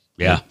skeleton.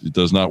 Yeah. It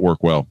does not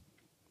work well.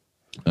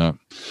 Well,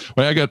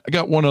 I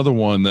got one other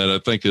one that I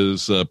think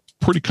is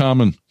pretty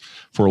common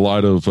for a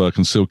lot of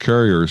concealed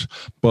carriers,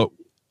 but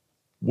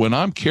when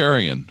I'm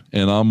carrying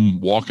and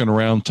I'm walking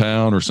around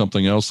town or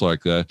something else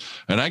like that,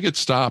 and I get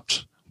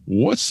stopped,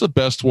 what's the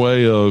best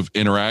way of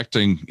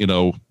interacting,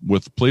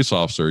 with the police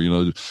officer?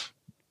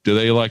 Do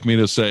they like me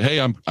to say, hey,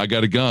 I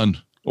got a gun?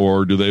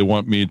 Or do they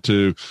want me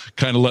to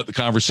kind of let the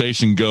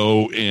conversation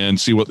go and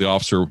see what the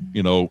officer,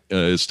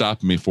 is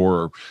stopping me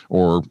for,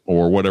 or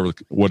whatever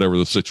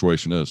the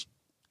situation is?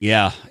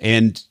 Yeah.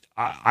 And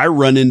I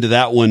run into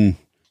that one.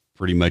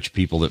 Pretty much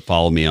people that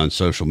follow me on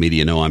social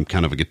media know I'm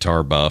kind of a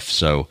guitar buff.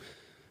 So,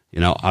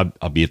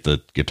 I'll be at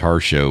the guitar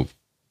show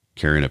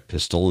carrying a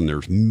pistol, and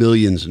there's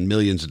millions and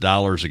millions of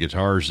dollars of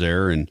guitars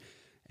there. And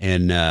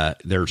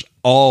there's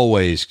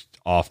always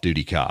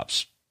off-duty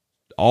cops.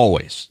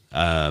 Always,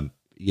 and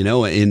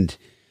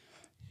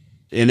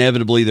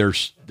inevitably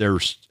there's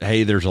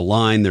a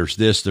line, there's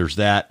this, there's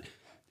that.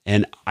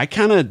 And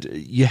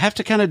you have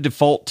to kind of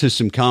default to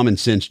some common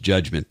sense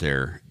judgment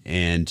there.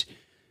 And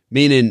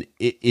meaning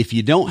if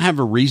you don't have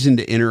a reason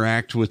to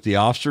interact with the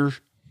officer,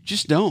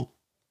 just don't.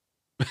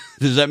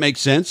 Does that make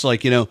sense?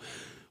 Like,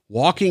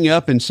 walking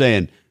up and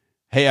saying,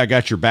 "Hey, I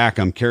got your back.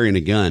 I'm carrying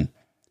a gun."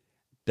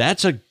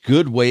 That's a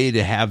good way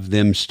to have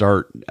them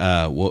start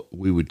what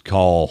we would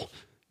call,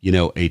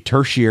 a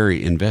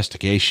tertiary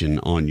investigation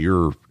on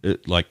your,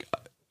 like,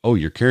 "Oh,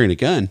 you're carrying a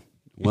gun.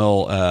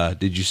 Well,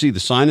 did you see the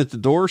sign at the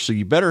door? So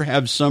you better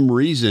have some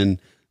reason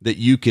that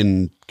you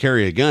can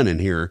carry a gun in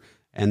here.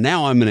 And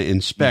now I'm going to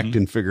inspect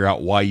and figure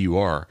out why you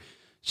are."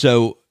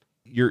 So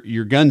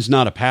your gun's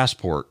not a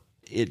passport.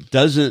 It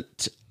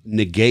doesn't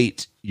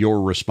negate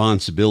your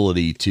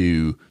responsibility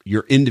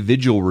your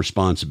individual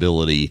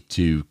responsibility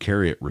to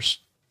carry it,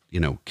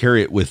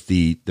 carry it with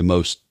the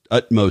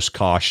utmost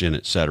caution,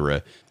 et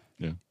cetera.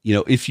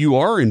 Yeah. If you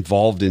are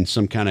involved in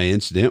some kind of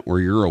incident where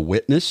you're a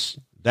witness,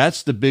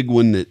 that's the big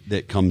one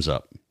that comes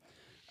up.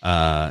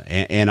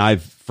 And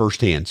I've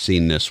firsthand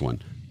seen this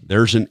one.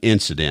 There's an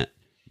incident.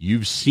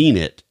 You've seen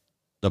it.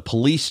 The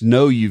police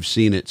know you've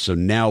seen it. So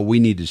now we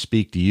need to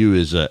speak to you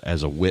as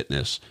a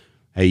witness.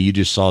 Hey, you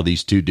just saw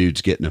these two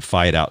dudes get in a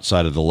fight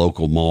outside of the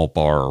local mall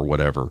bar or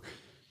whatever.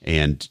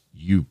 And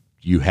you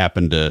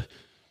happened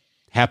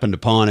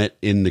upon it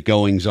in the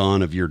goings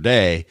on of your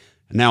day.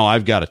 Now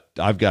I've got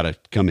to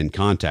come in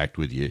contact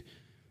with you.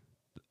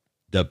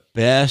 The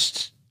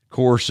best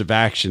course of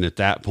action at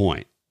that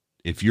point,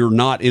 if you're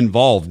not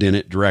involved in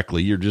it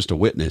directly, you're just a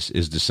witness,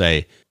 is to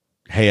say,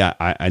 "Hey,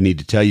 I need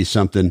to tell you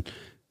something.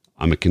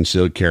 I'm a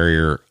concealed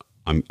carrier.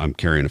 I'm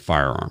carrying a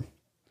firearm."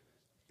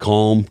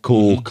 Calm,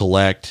 cool,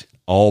 collect,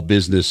 all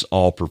business,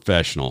 all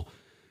professional.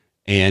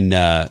 And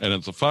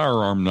it's a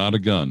firearm, not a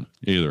gun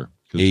either.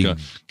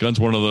 Gun's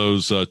one of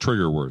those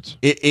trigger words.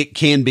 It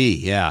can be.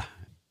 Yeah.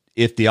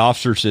 If the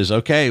officer says,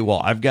 "Okay,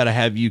 well, I've got to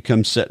have you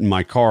come sit in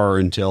my car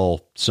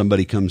until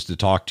somebody comes to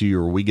talk to you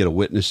or we get a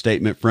witness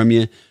statement from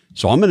you.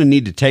 So I'm going to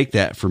need to take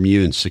that from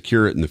you and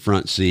secure it in the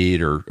front seat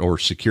or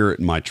secure it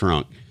in my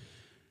trunk."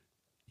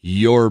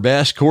 Your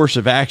best course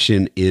of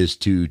action is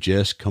to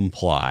just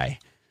comply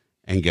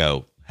and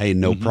go, "Hey,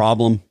 no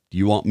problem. Do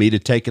you want me to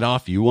take it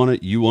off? You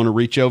want to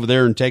reach over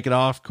there and take it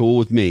off? Cool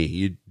with me.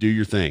 You do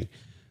your thing.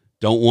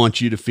 Don't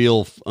want you to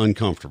feel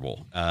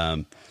uncomfortable."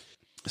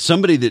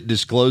 Somebody that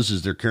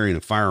discloses they're carrying a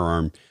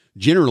firearm,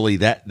 generally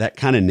that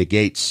kind of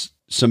negates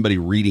somebody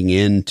reading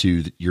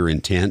into your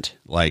intent.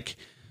 Like,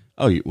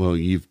 "Oh, well,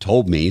 you've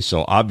told me,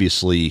 so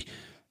obviously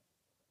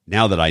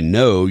now that I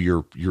know,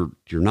 you're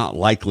not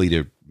likely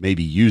to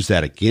maybe use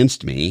that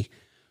against me.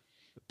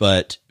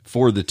 But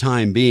for the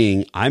time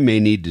being, I may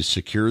need to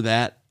secure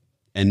that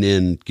and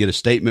then get a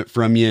statement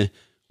from you.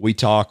 We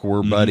talk,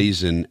 we're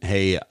buddies, and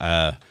hey,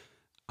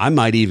 I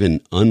might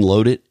even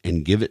unload it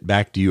and give it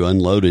back to you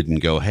unloaded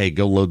and go, hey,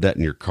 go load that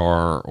in your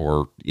car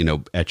or,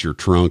 at your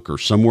trunk or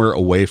somewhere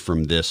away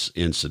from this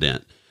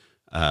incident.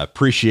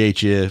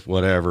 Appreciate you,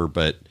 whatever.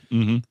 But,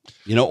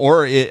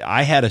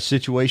 I had a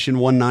situation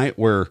one night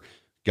where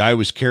guy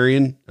was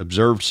carrying,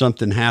 observed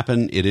something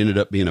happen. It ended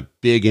up being a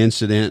big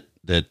incident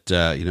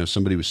that,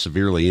 somebody was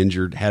severely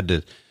injured, had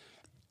to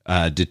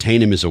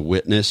detain him as a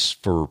witness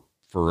for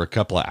a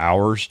couple of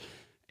hours.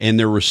 And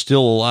there were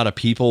still a lot of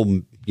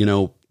people,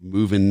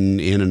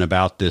 moving in and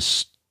about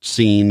this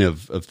scene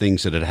of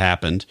things that had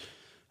happened.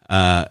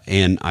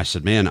 And I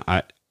said, "Man,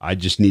 I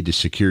just need to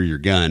secure your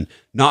gun."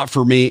 Not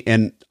for me.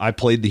 And I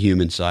played the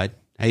human side.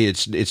 Hey,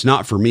 it's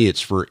not for me. It's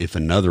for if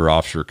another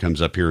officer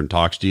comes up here and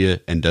talks to you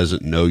and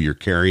doesn't know you're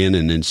carrying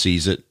and then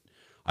sees it,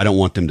 I don't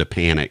want them to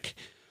panic.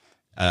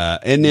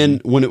 And then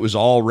when it was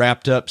all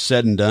wrapped up,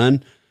 said and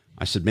done,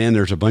 I said, "Man,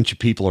 there's a bunch of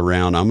people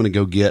around. I'm going to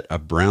go get a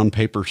brown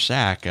paper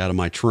sack out of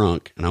my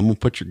trunk and I'm going to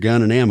put your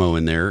gun and ammo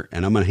in there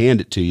and I'm going to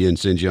hand it to you and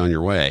send you on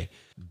your way.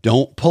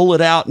 Don't pull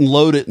it out and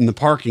load it in the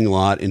parking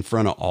lot in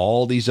front of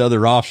all these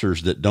other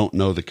officers that don't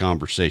know the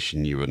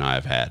conversation you and I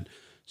have had."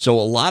 So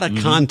a lot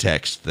of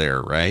context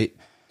there, right?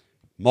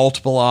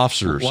 Multiple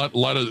officers. A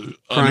lot of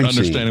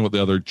understanding what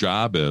the other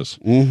job is,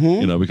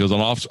 because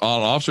an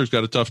officer's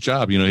got a tough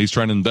job. He's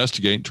trying to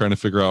investigate, trying to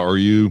figure out, are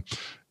you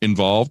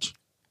involved?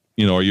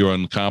 Are you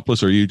an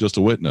accomplice or are you just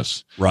a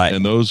witness? Right.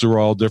 And those are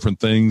all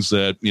different things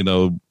that,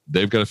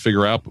 they've got to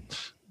figure out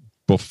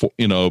before,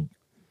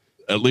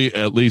 at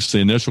least the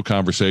initial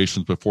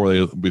conversations before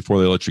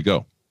they let you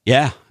go.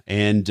 Yeah.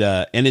 And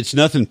it's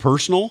nothing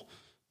personal,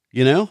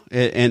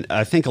 and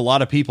I think a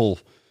lot of people,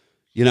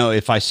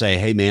 if I say,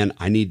 "Hey man,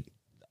 I'm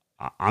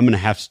going to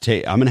have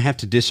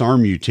to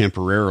disarm you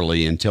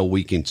temporarily until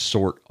we can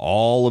sort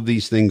all of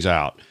these things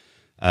out."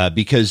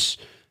 Because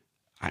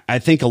I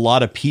think a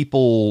lot of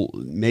people,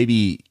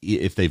 maybe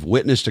if they've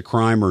witnessed a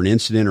crime or an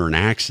incident or an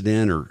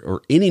accident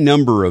or any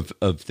number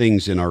of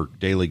things in our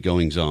daily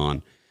goings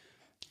on,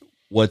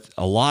 what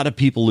a lot of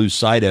people lose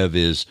sight of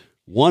is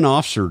one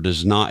officer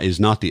is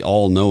not the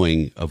all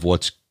knowing of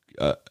what's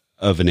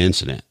of an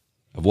incident,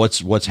 of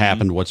what's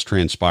happened, what's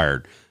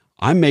transpired.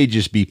 I may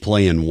just be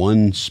playing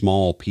one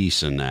small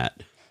piece in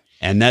that.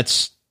 And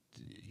that's,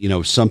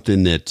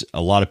 something that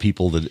a lot of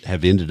people that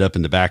have ended up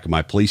in the back of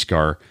my police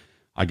car,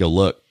 I go,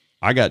 look,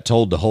 I got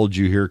told to hold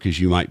you here because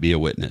you might be a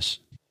witness.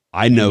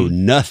 I know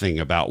nothing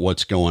about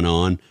what's going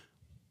on.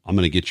 I'm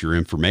going to get your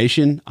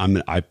information.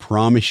 I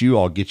promise you,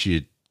 I'll get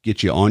you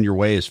on your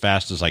way as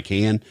fast as I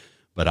can,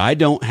 but I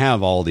don't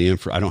have all the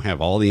I don't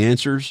have all the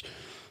answers.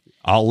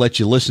 I'll let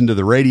you listen to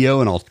the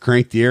radio and I'll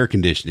crank the air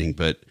conditioning,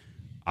 but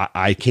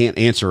I can't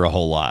answer a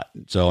whole lot.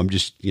 So I'm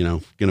just,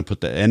 going to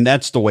put that, and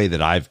that's the way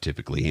that I've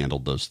typically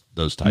handled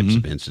those types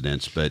of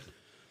incidents. But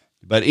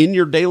in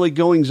your daily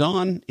goings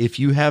on, if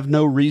you have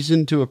no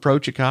reason to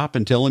approach a cop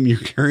and tell him you're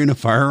carrying a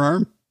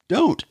firearm,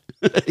 don't,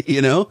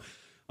 Well,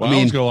 I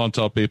always go on and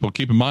tell people,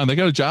 keep in mind, they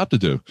got a job to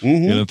do.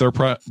 And if they're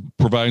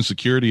providing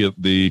security at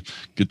the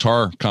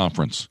guitar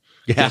conference,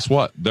 guess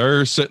what?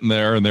 They're sitting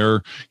there and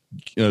they're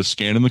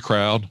scanning the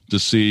crowd to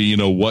see,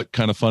 what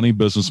kind of funny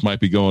business might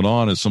be going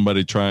on. Is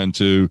somebody trying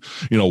to,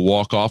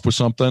 walk off with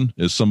something?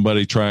 Is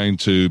somebody trying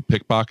to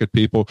pickpocket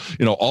people?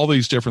 All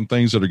these different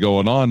things that are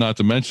going on, not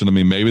to mention,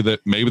 maybe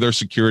their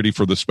security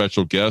for the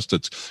special guest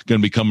that's going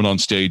to be coming on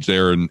stage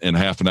there in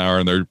half an hour,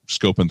 and they're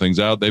scoping things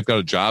out. They've got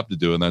a job to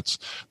do, and that's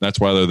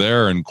why they're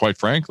there. And quite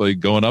frankly,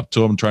 going up to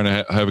them and trying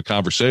to have a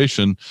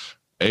conversation,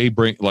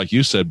 like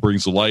you said,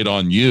 brings the light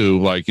on you.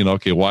 Like,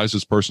 okay, why is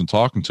this person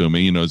talking to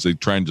me? Is they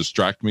trying to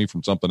distract me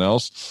from something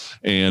else?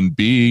 And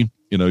B,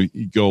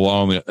 you go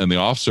along and the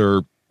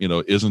officer,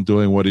 isn't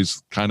doing what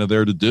he's kind of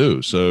there to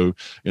do. So,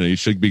 you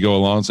should be going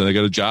along and saying, I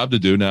got a job to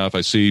do. Now, if I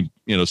see,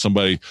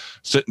 somebody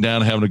sitting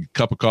down having a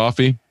cup of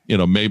coffee,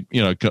 maybe,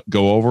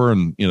 go over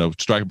and,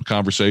 strike up a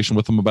conversation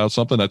with them about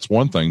something. That's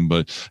one thing.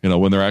 But,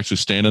 when they're actually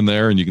standing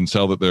there and you can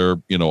tell that they're,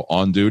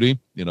 on duty,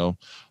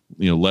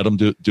 let them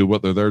do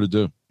what they're there to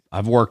do.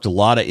 I've worked a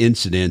lot of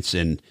incidents,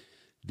 and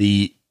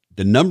the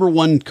number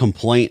one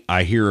complaint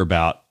I hear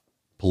about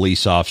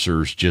police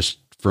officers just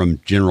from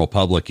general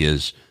public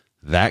is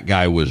that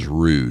guy was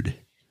rude,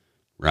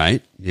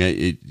 right?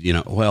 Yeah.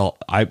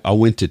 I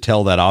went to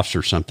tell that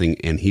officer something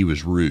and he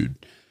was rude.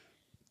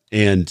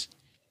 And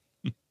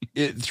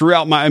it's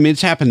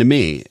happened to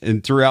me,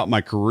 and throughout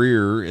my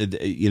career,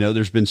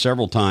 there's been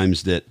several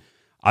times that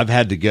I've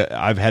had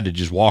to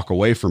just walk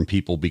away from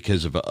people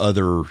because of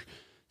other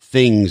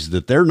things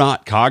that they're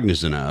not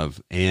cognizant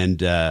of.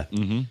 And a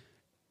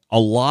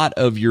lot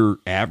of your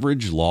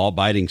average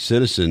law-abiding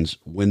citizens,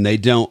 when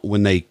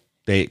they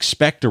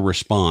expect a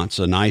response,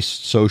 a nice,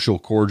 social,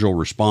 cordial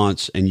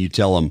response, and you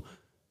tell them,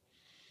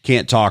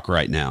 can't talk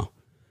right now,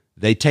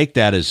 they take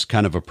that as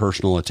kind of a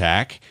personal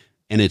attack.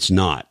 And it's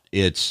not.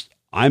 It's,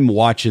 I'm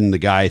watching the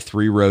guy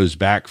 3 rows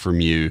back from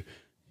you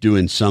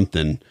doing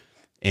something.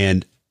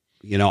 And,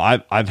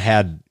 I've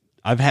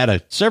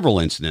had several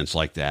incidents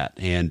like that.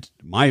 And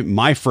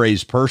my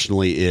phrase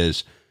personally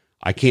is,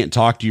 I can't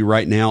talk to you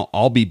right now.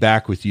 I'll be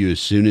back with you as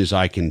soon as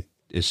I can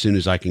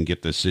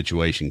get this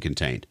situation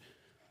contained.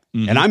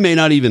 And I may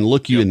not even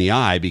look you in the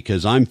eye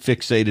because I'm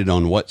fixated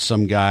on what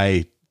some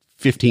guy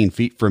 15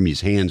 feet from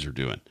his hands are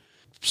doing.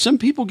 Some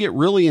people get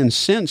really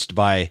incensed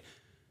by,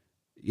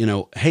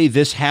 hey,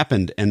 this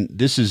happened and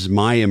this is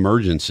my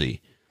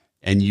emergency.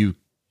 And you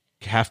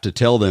have to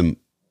tell them,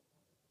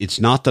 it's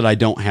not that I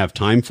don't have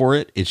time for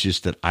it. It's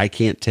just that I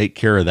can't take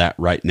care of that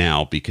right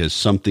now because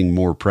something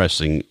more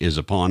pressing is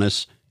upon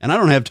us. And I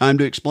don't have time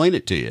to explain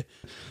it to you.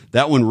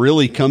 That one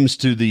really comes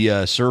to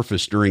the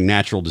surface during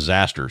natural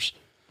disasters.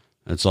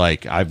 It's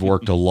like, I've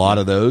worked a lot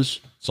of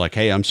those. It's like,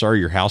 hey, I'm sorry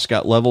your house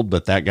got leveled,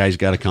 but that guy's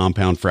got a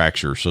compound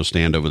fracture. So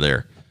stand over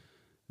there.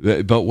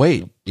 But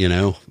wait,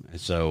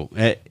 so,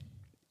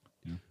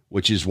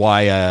 which is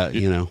why,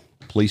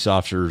 police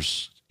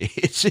officers,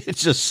 it's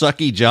a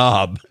sucky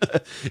job.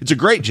 It's a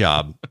great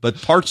job,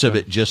 but parts of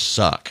it just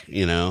suck,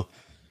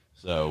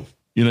 so.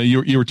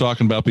 You were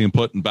talking about being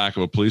put in the back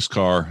of a police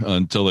car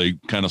until they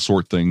kind of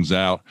sort things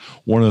out.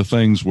 One of the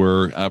things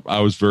where I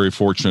was very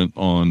fortunate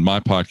on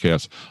my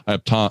podcast, I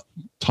have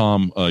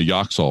Tom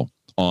Yaxel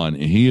on,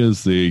 and he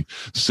is the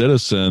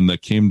citizen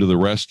that came to the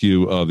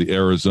rescue of the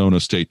Arizona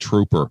State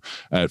Trooper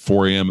at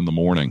 4 a.m. in the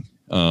morning.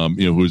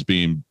 Who was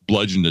being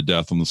bludgeoned to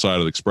death on the side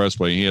of the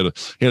expressway. He had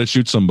to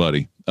shoot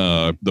somebody,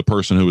 the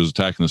person who was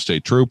attacking the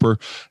state trooper.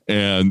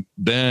 And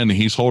then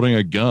he's holding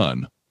a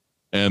gun,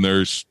 and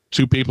there's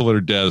 2 people that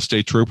are dead, a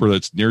state trooper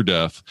that's near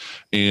death.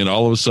 And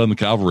all of a sudden the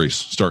cavalry's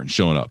starting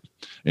showing up,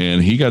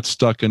 and he got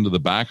stuck into the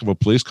back of a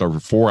police car for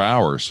 4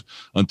 hours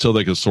until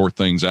they could sort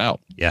things out.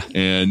 Yeah.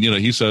 And,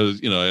 he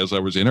says, as I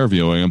was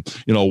interviewing him,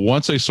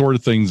 once they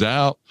sorted things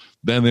out,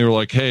 then they were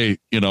like, hey,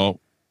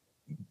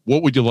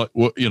 what would you like?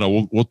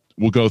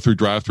 We'll go through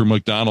drive-through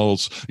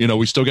McDonald's.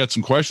 We still got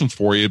some questions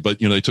for you, but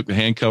they took the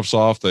handcuffs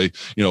off. They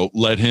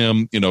let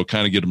him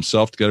kind of get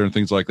himself together and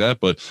things like that.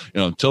 But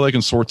until they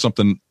can sort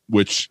something,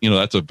 which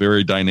that's a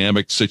very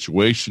dynamic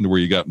situation where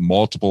you got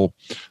multiple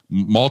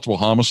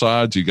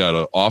homicides. You got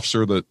an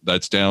officer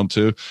that's down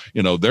to.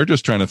 They're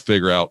just trying to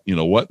figure out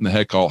what in the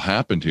heck all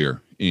happened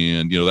here.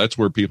 And, that's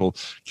where people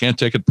can't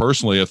take it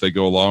personally if they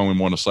go along and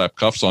want to slap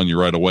cuffs on you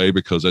right away,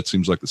 because that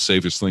seems like the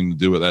safest thing to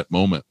do at that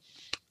moment.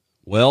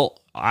 Well,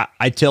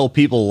 I tell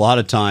people a lot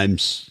of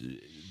times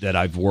that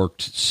I've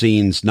worked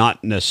scenes,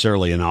 not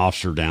necessarily an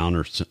officer down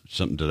or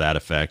something to that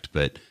effect,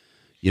 but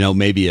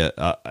maybe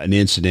an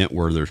incident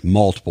where there's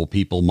multiple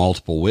people,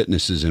 multiple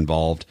witnesses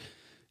involved.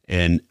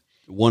 And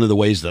one of the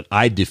ways that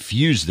I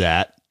diffuse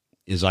that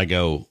is I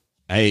go,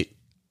 hey,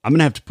 I'm going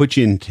to have to put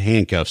you in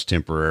handcuffs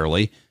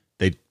temporarily.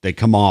 They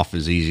come off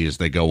as easy as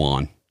they go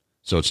on.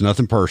 So it's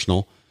nothing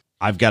personal.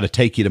 I've got to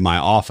take you to my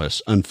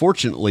office.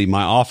 Unfortunately,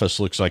 my office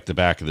looks like the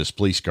back of this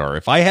police car.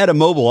 If I had a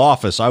mobile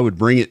office, I would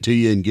bring it to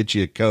you and get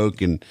you a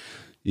Coke and,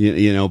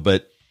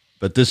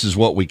 but this is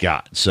what we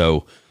got.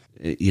 So,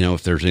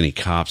 if there's any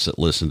cops that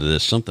listen to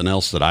this, something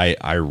else that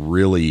I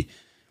really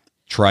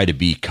try to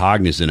be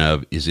cognizant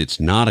of is it's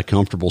not a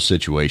comfortable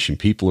situation.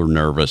 People are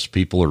nervous.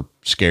 People are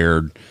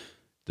scared.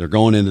 They're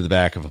going into the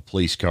back of a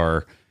police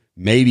car.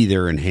 Maybe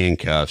they're in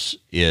handcuffs.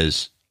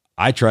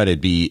 I try to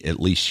be at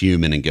least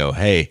human and go,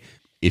 hey,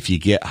 if you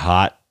get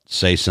hot,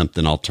 say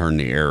something, I'll turn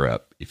the air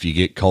up. If you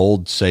get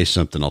cold, say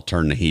something, I'll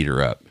turn the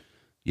heater up.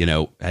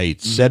 Hey,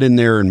 sit in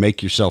there and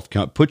make yourself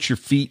put your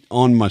feet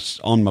on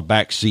my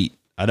back seat.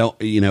 I don't,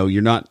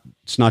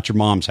 it's not your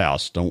mom's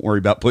house. Don't worry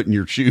about putting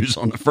your shoes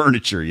on the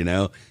furniture,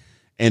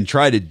 and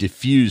try to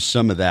diffuse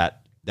some of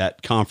that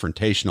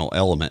confrontational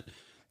element.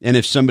 And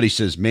if somebody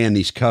says, man,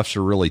 these cuffs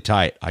are really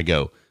tight, I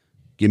go,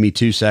 give me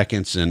 2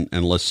 seconds and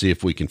let's see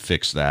if we can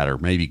fix that, or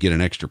maybe get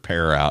an extra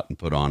pair out and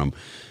put on them.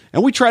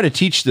 And we try to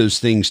teach those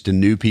things to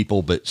new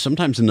people, but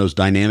sometimes in those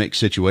dynamic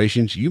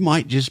situations, you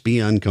might just be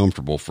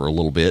uncomfortable for a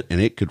little bit and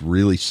it could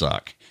really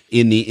suck.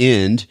 In the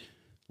end,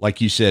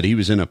 like you said, he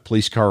was in a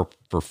police car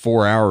for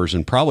 4 hours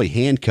and probably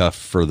handcuffed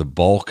for the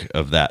bulk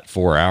of that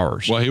 4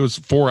 hours. Well, he was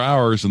 4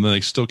 hours and then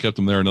they still kept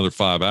him there another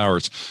 5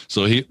 hours.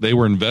 So they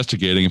were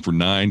investigating him for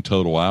 9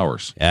 total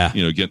hours. Yeah.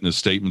 Getting his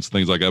statements,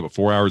 things like that, but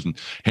 4 hours in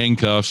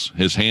handcuffs.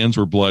 His hands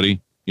were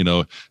bloody.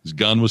 His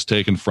gun was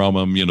taken from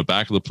him,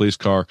 back of the police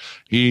car.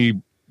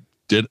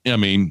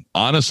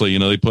 Honestly,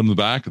 they put him in the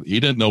back. He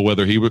didn't know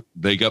whether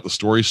they got the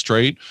story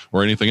straight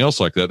or anything else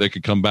like that. They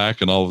could come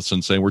back and all of a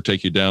sudden say, we're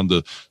taking you down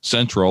to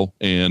Central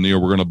and, we're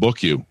going to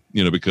book you,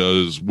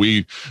 because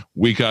we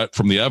got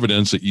from the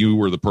evidence that you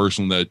were the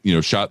person that,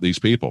 shot these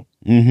people.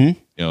 Mm-hmm.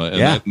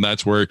 And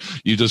that's where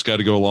you just got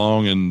to go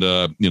along and,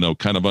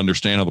 kind of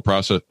understand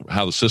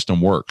how the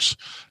system works.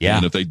 Yeah.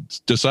 And if they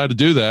decide to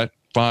do that,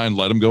 fine,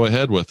 let them go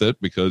ahead with it,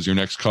 because your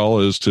next call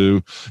is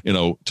to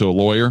a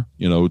lawyer,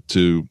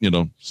 to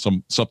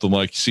something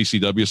like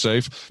CCW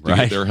Safe to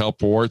get their help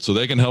for it, so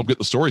they can help get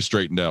the story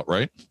straightened out,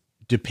 right?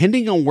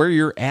 Depending on where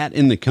you're at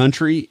in the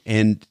country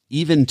and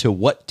even to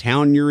what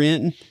town you're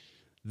in,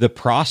 the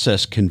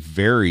process can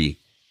vary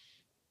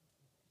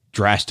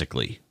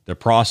drastically. The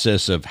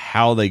process of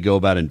how they go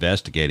about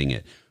investigating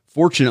it.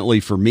 Fortunately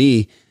for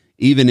me,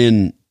 even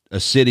in a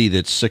city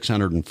that's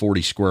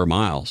 640 square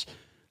miles,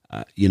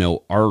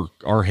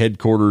 our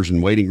headquarters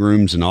and waiting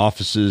rooms and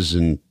offices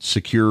and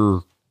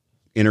secure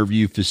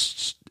interview,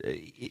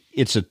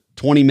 it's a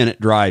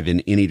 20-minute drive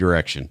in any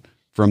direction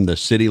from the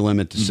city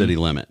limit to city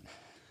limit.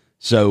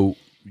 So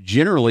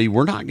generally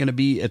we're not going to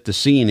be at the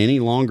scene any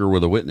longer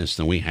with a witness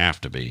than we have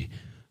to be,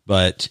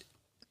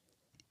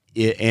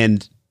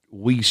 and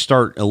we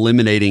start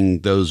eliminating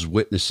those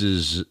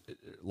witnesses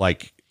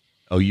like,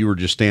 oh, you were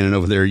just standing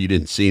over there. You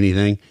didn't see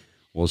anything.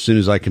 Well, as soon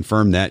as I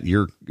confirm that,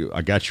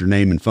 I got your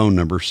name and phone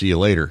number. See you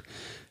later.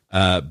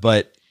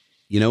 But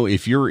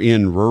if you're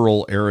in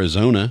rural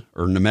Arizona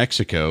or New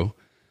Mexico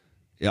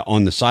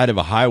on the side of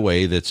a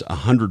highway that's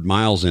 100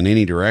 miles in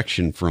any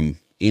direction from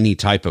any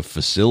type of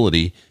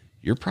facility,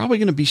 you're probably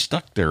going to be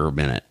stuck there a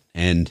minute.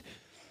 And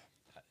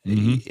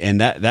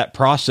that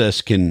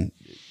process can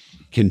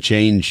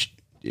change,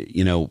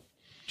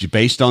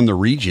 based on the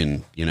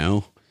region,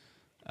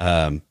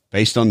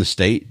 based on the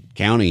state,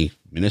 county,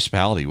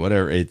 municipality,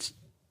 whatever. It's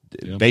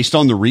based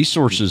on the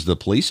resources the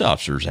police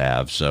officers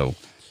have. So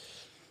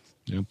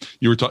you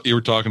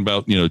were talking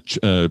about,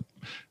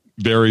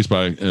 varies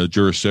by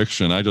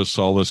jurisdiction. I just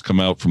saw this come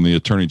out from the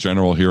Attorney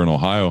General here in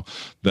Ohio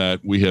that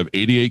we have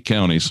 88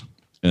 counties,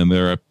 and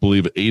there are, I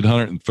believe,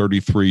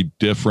 833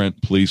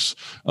 different police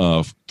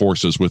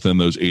forces within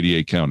those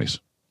 88 counties.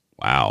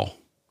 Wow.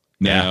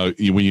 Now,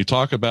 when you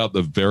talk about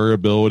the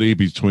variability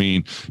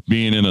between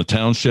being in a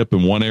township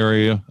in one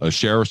area, a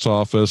sheriff's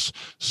office,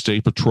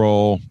 state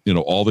patrol,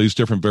 all these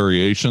different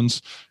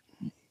variations,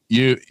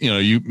 you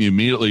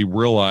immediately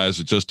realize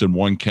that just in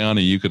one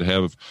county, you could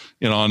have,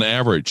 on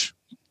average,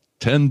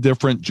 10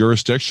 different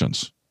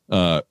jurisdictions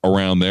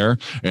around there.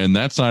 And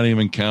that's not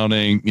even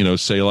counting,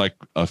 say like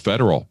a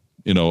federal,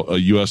 a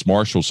U.S.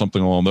 Marshal,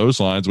 something along those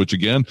lines, which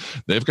again,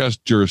 they've got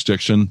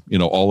jurisdiction,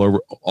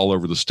 all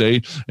over the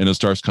state, and it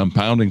starts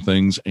compounding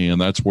things.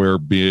 And that's where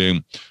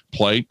being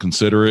polite,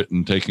 considerate,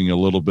 and taking a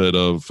little bit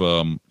of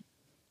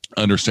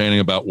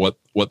understanding about what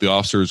the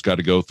officer's got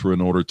to go through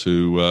in order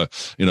to,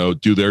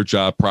 do their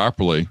job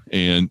properly.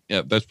 And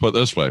let's put it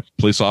this way: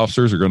 police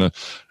officers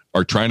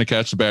are trying to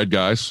catch the bad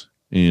guys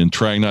and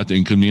trying not to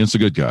inconvenience the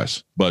good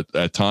guys. But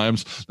at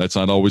times that's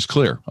not always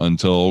clear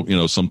until,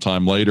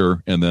 sometime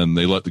later, and then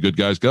they let the good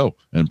guys go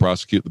and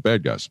prosecute the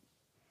bad guys.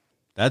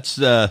 That's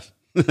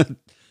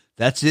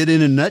That's it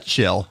in a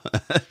nutshell.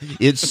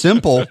 It's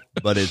simple,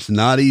 but it's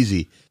not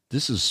easy.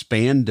 This has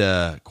spanned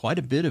quite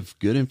a bit of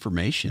good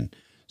information.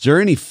 Is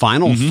there any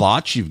final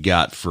thoughts you've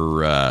got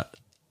for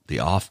the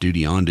Off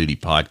Duty, On Duty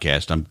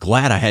podcast? I'm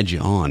glad I had you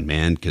on,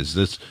 man, because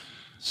this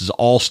is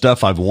all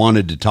stuff I've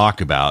wanted to talk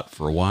about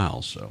for a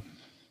while. So,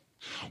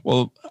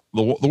 well,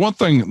 the one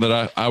thing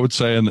that I would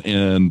say,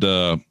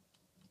 and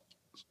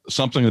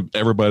something that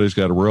everybody's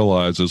got to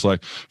realize is,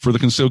 like, for the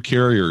concealed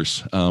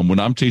carriers, when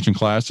I'm teaching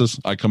classes,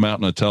 I come out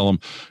and I tell them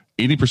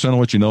 80% of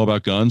what you know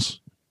about guns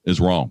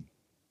is wrong.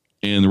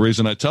 And the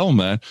reason I tell them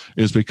that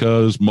is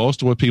because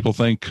most of what people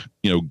think,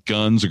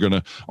 guns are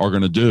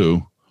gonna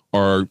do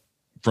are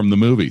from the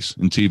movies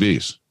and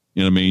TVs.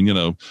 You know what I mean?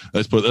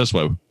 Let's put it this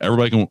way.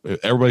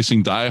 Everybody's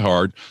seen Die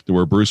Hard,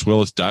 where Bruce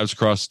Willis dives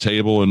across the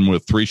table and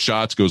with 3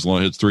 shots goes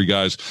along, hits 3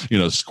 guys,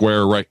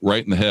 square right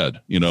in the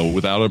head,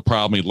 without a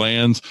problem. He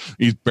lands,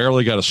 he's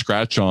barely got a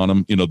scratch on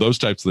him, those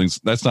types of things.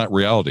 That's not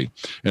reality.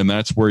 And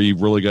that's where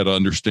you've really got to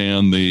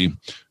understand the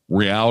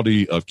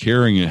reality of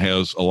carrying. It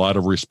has a lot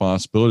of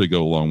responsibility to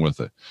go along with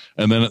it.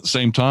 And then at the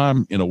same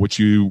time, what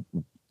you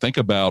think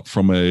about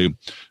from a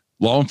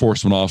law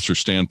enforcement officer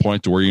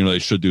standpoint, to where, they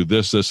should do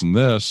this, and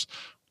this.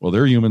 Well,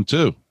 they're human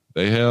too.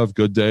 They have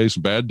good days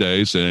and bad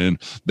days,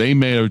 and they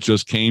may have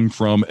just came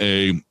from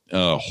a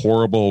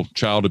horrible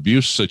child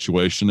abuse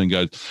situation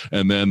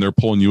and then they're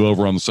pulling you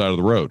over on the side of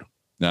the road.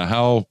 Now,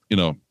 how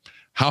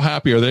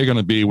happy are they going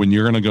to be when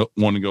you're going to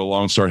want to go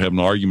along and start having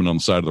an argument on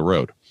the side of the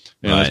road?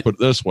 And Let's put it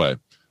this way.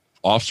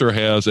 Officer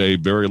has a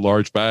very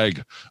large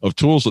bag of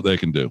tools that they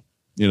can do.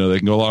 They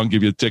can go along and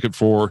give you a ticket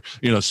for,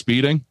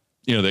 speeding.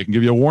 They can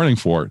give you a warning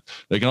for it.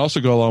 They can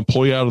also go along,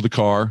 pull you out of the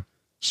car,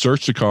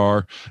 search the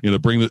car,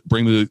 bring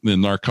the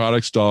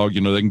narcotics dog,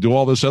 they can do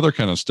all this other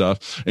kind of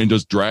stuff and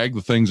just drag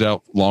the things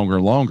out longer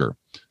and longer.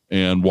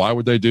 And why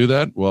would they do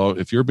that? Well,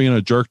 if you're being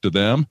a jerk to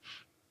them,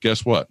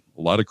 guess what?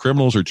 A lot of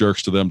criminals are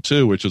jerks to them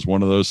too, which is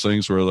one of those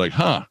things where, like,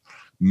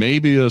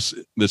 maybe this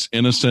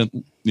innocent,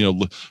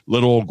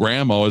 little old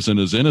grandma isn't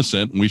as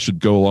innocent, and we should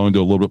go along and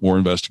do a little bit more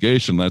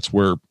investigation. That's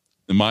where,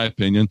 in my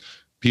opinion,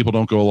 people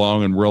don't go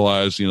along and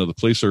realize, the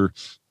police are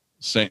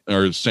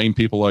same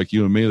people like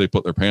you and me. They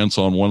put their pants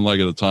on one leg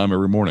at a time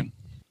every morning.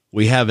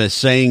 We have a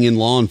saying in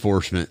law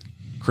enforcement: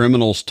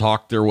 criminals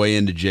talk their way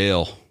into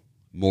jail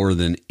more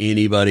than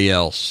anybody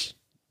else.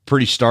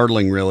 Pretty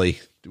startling, really,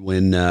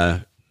 when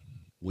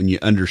you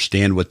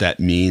understand what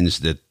that means,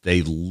 that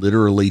they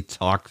literally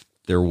talk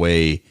their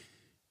way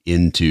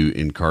into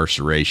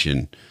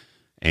incarceration.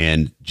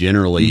 And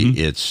generally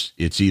it's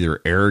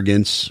either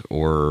arrogance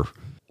or,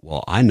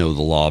 well, I know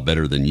the law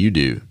better than you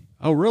do.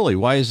 Oh, really?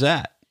 Why is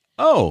that?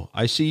 Oh,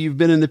 I see you've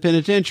been in the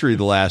penitentiary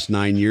the last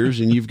 9 years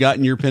and you've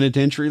gotten your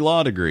penitentiary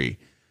law degree.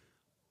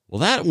 Well,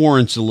 that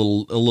warrants a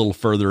little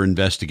further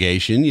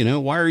investigation.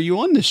 Why are you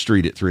on this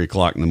street at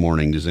 3:00 in the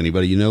morning? Does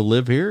anybody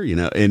live here?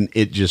 And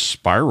it just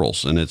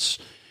spirals. And it's,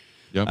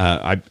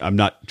 I'm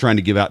not trying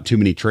to give out too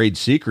many trade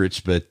secrets,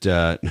 but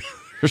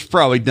there's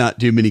probably not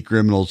too many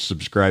criminals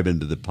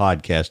subscribing to the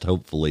podcast,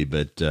 hopefully.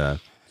 But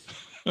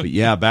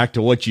yeah, back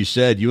to what you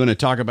said. You want to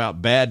talk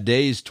about bad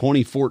days?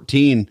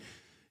 2014.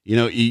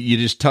 You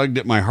just tugged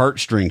at my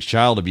heartstrings.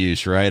 Child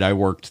abuse, right? I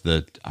worked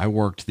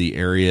the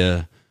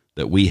area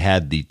that we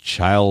had the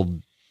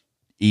child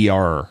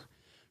ER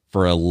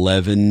for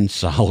 11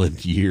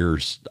 solid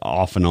years,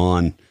 off and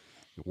on,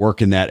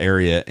 working that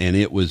area, and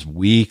it was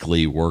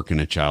weekly working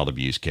a child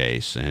abuse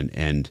case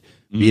and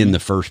being the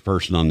first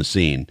person on the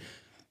scene.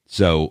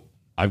 So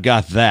I've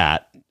got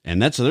that, and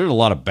there's a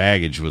lot of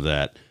baggage with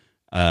that.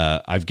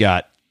 I'm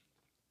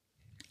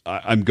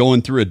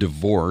going through a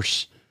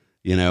divorce.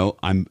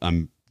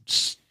 I'm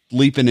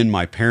sleeping in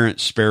my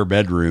parents' spare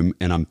bedroom,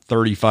 and I'm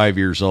 35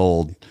 years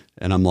old,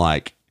 and I'm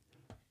like,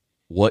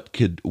 what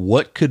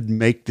could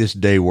make this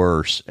day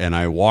worse? And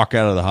I walk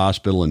out of the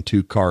hospital and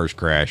 2 cars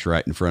crash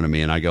right in front of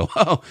me. And I go,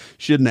 oh,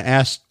 shouldn't have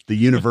asked the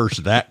universe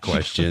that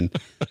question,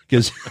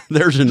 because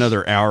there's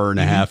another hour and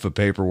a half of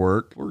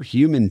paperwork. We're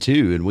human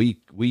too. And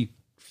we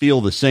feel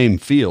the same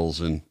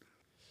feels. And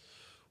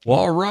well,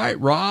 all right,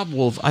 Rob.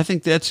 Well, I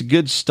think that's a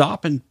good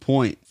stopping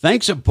point.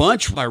 Thanks a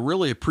bunch. I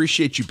really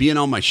appreciate you being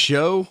on my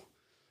show,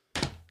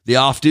 the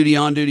Off Duty,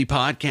 On Duty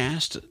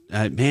podcast.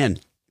 Man,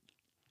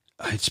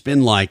 it's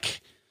been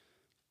like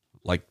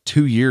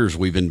 2 years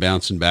we've been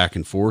bouncing back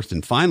and forth,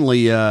 and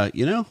finally,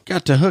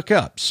 got to hook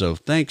up. So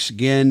thanks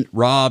again,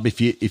 Rob. If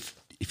you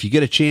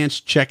get a chance,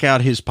 check out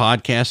his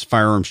podcast,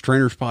 Firearms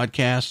Trainers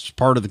Podcast. It's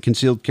part of the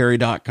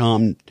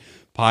concealedcarry.com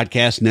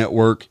podcast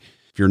network.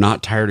 If you're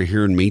not tired of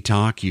hearing me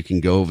talk, you can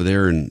go over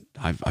there, and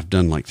I've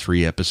done like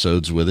 3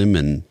 episodes with him,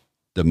 and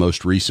the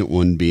most recent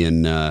one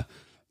being, how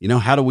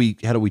do we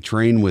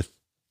train with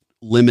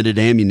limited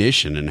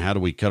ammunition, and how do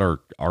we cut our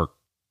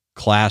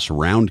class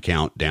round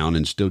count down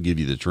and still give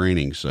you the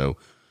training. So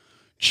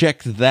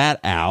check that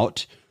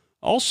out.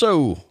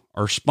 Also,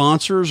 our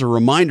sponsors, a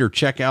reminder,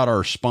 check out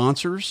our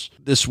sponsors.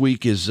 This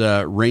week is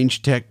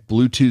Range Tech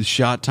Bluetooth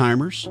Shot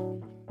Timers.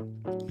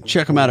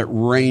 Check them out at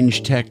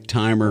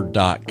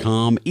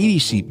rangetechtimer.com.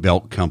 EDC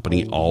Belt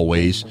Company,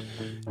 always.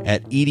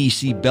 at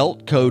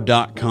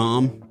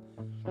edcbeltco.com.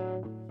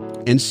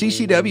 And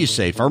CCW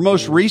Safe, our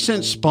most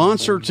recent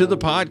sponsor to the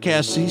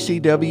podcast,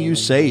 CCW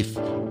Safe.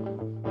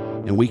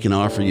 And we can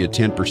offer you a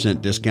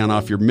 10% discount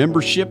off your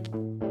membership,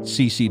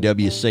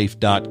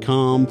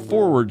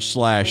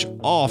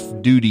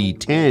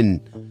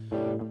 ccwsafe.com/off-duty10.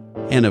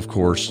 And of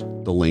course,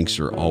 the links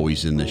are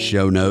always in the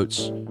show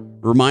notes.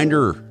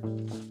 Reminder,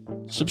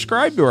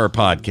 subscribe to our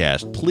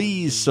podcast.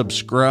 Please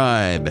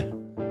subscribe.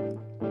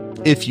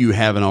 If you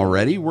haven't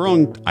already, we're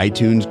on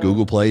iTunes,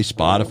 Google Play,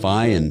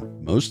 Spotify, and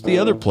most of the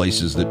other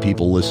places that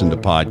people listen to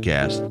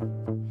podcasts.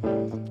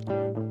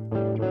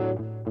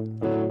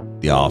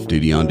 The Off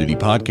Duty On Duty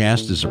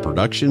podcast is a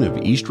production of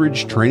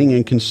Eastridge Training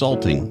and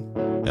Consulting,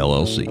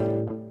 LLC.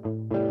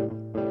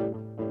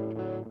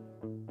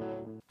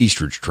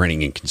 Eastridge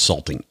Training and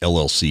Consulting,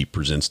 LLC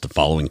presents the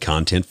following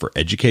content for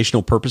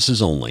educational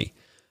purposes only.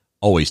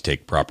 Always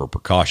take proper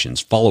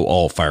precautions, follow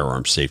all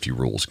firearms safety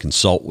rules,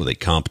 consult with a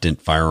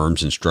competent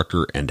firearms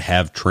instructor, and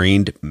have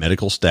trained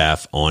medical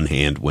staff on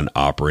hand when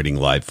operating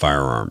live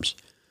firearms.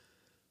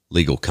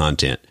 Legal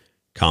content,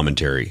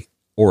 commentary,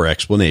 or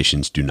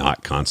explanations do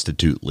not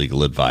constitute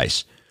legal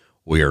advice.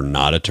 We are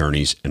not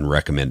attorneys and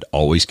recommend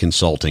always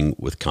consulting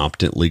with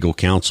competent legal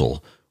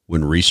counsel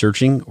when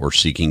researching or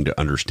seeking to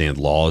understand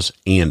laws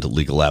and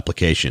legal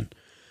application.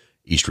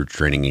 Eastridge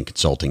Training and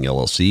Consulting,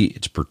 LLC,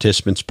 its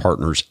participants,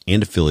 partners,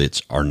 and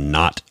affiliates are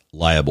not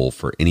liable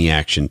for any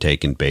action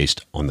taken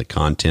based on the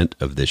content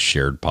of this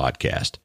shared podcast.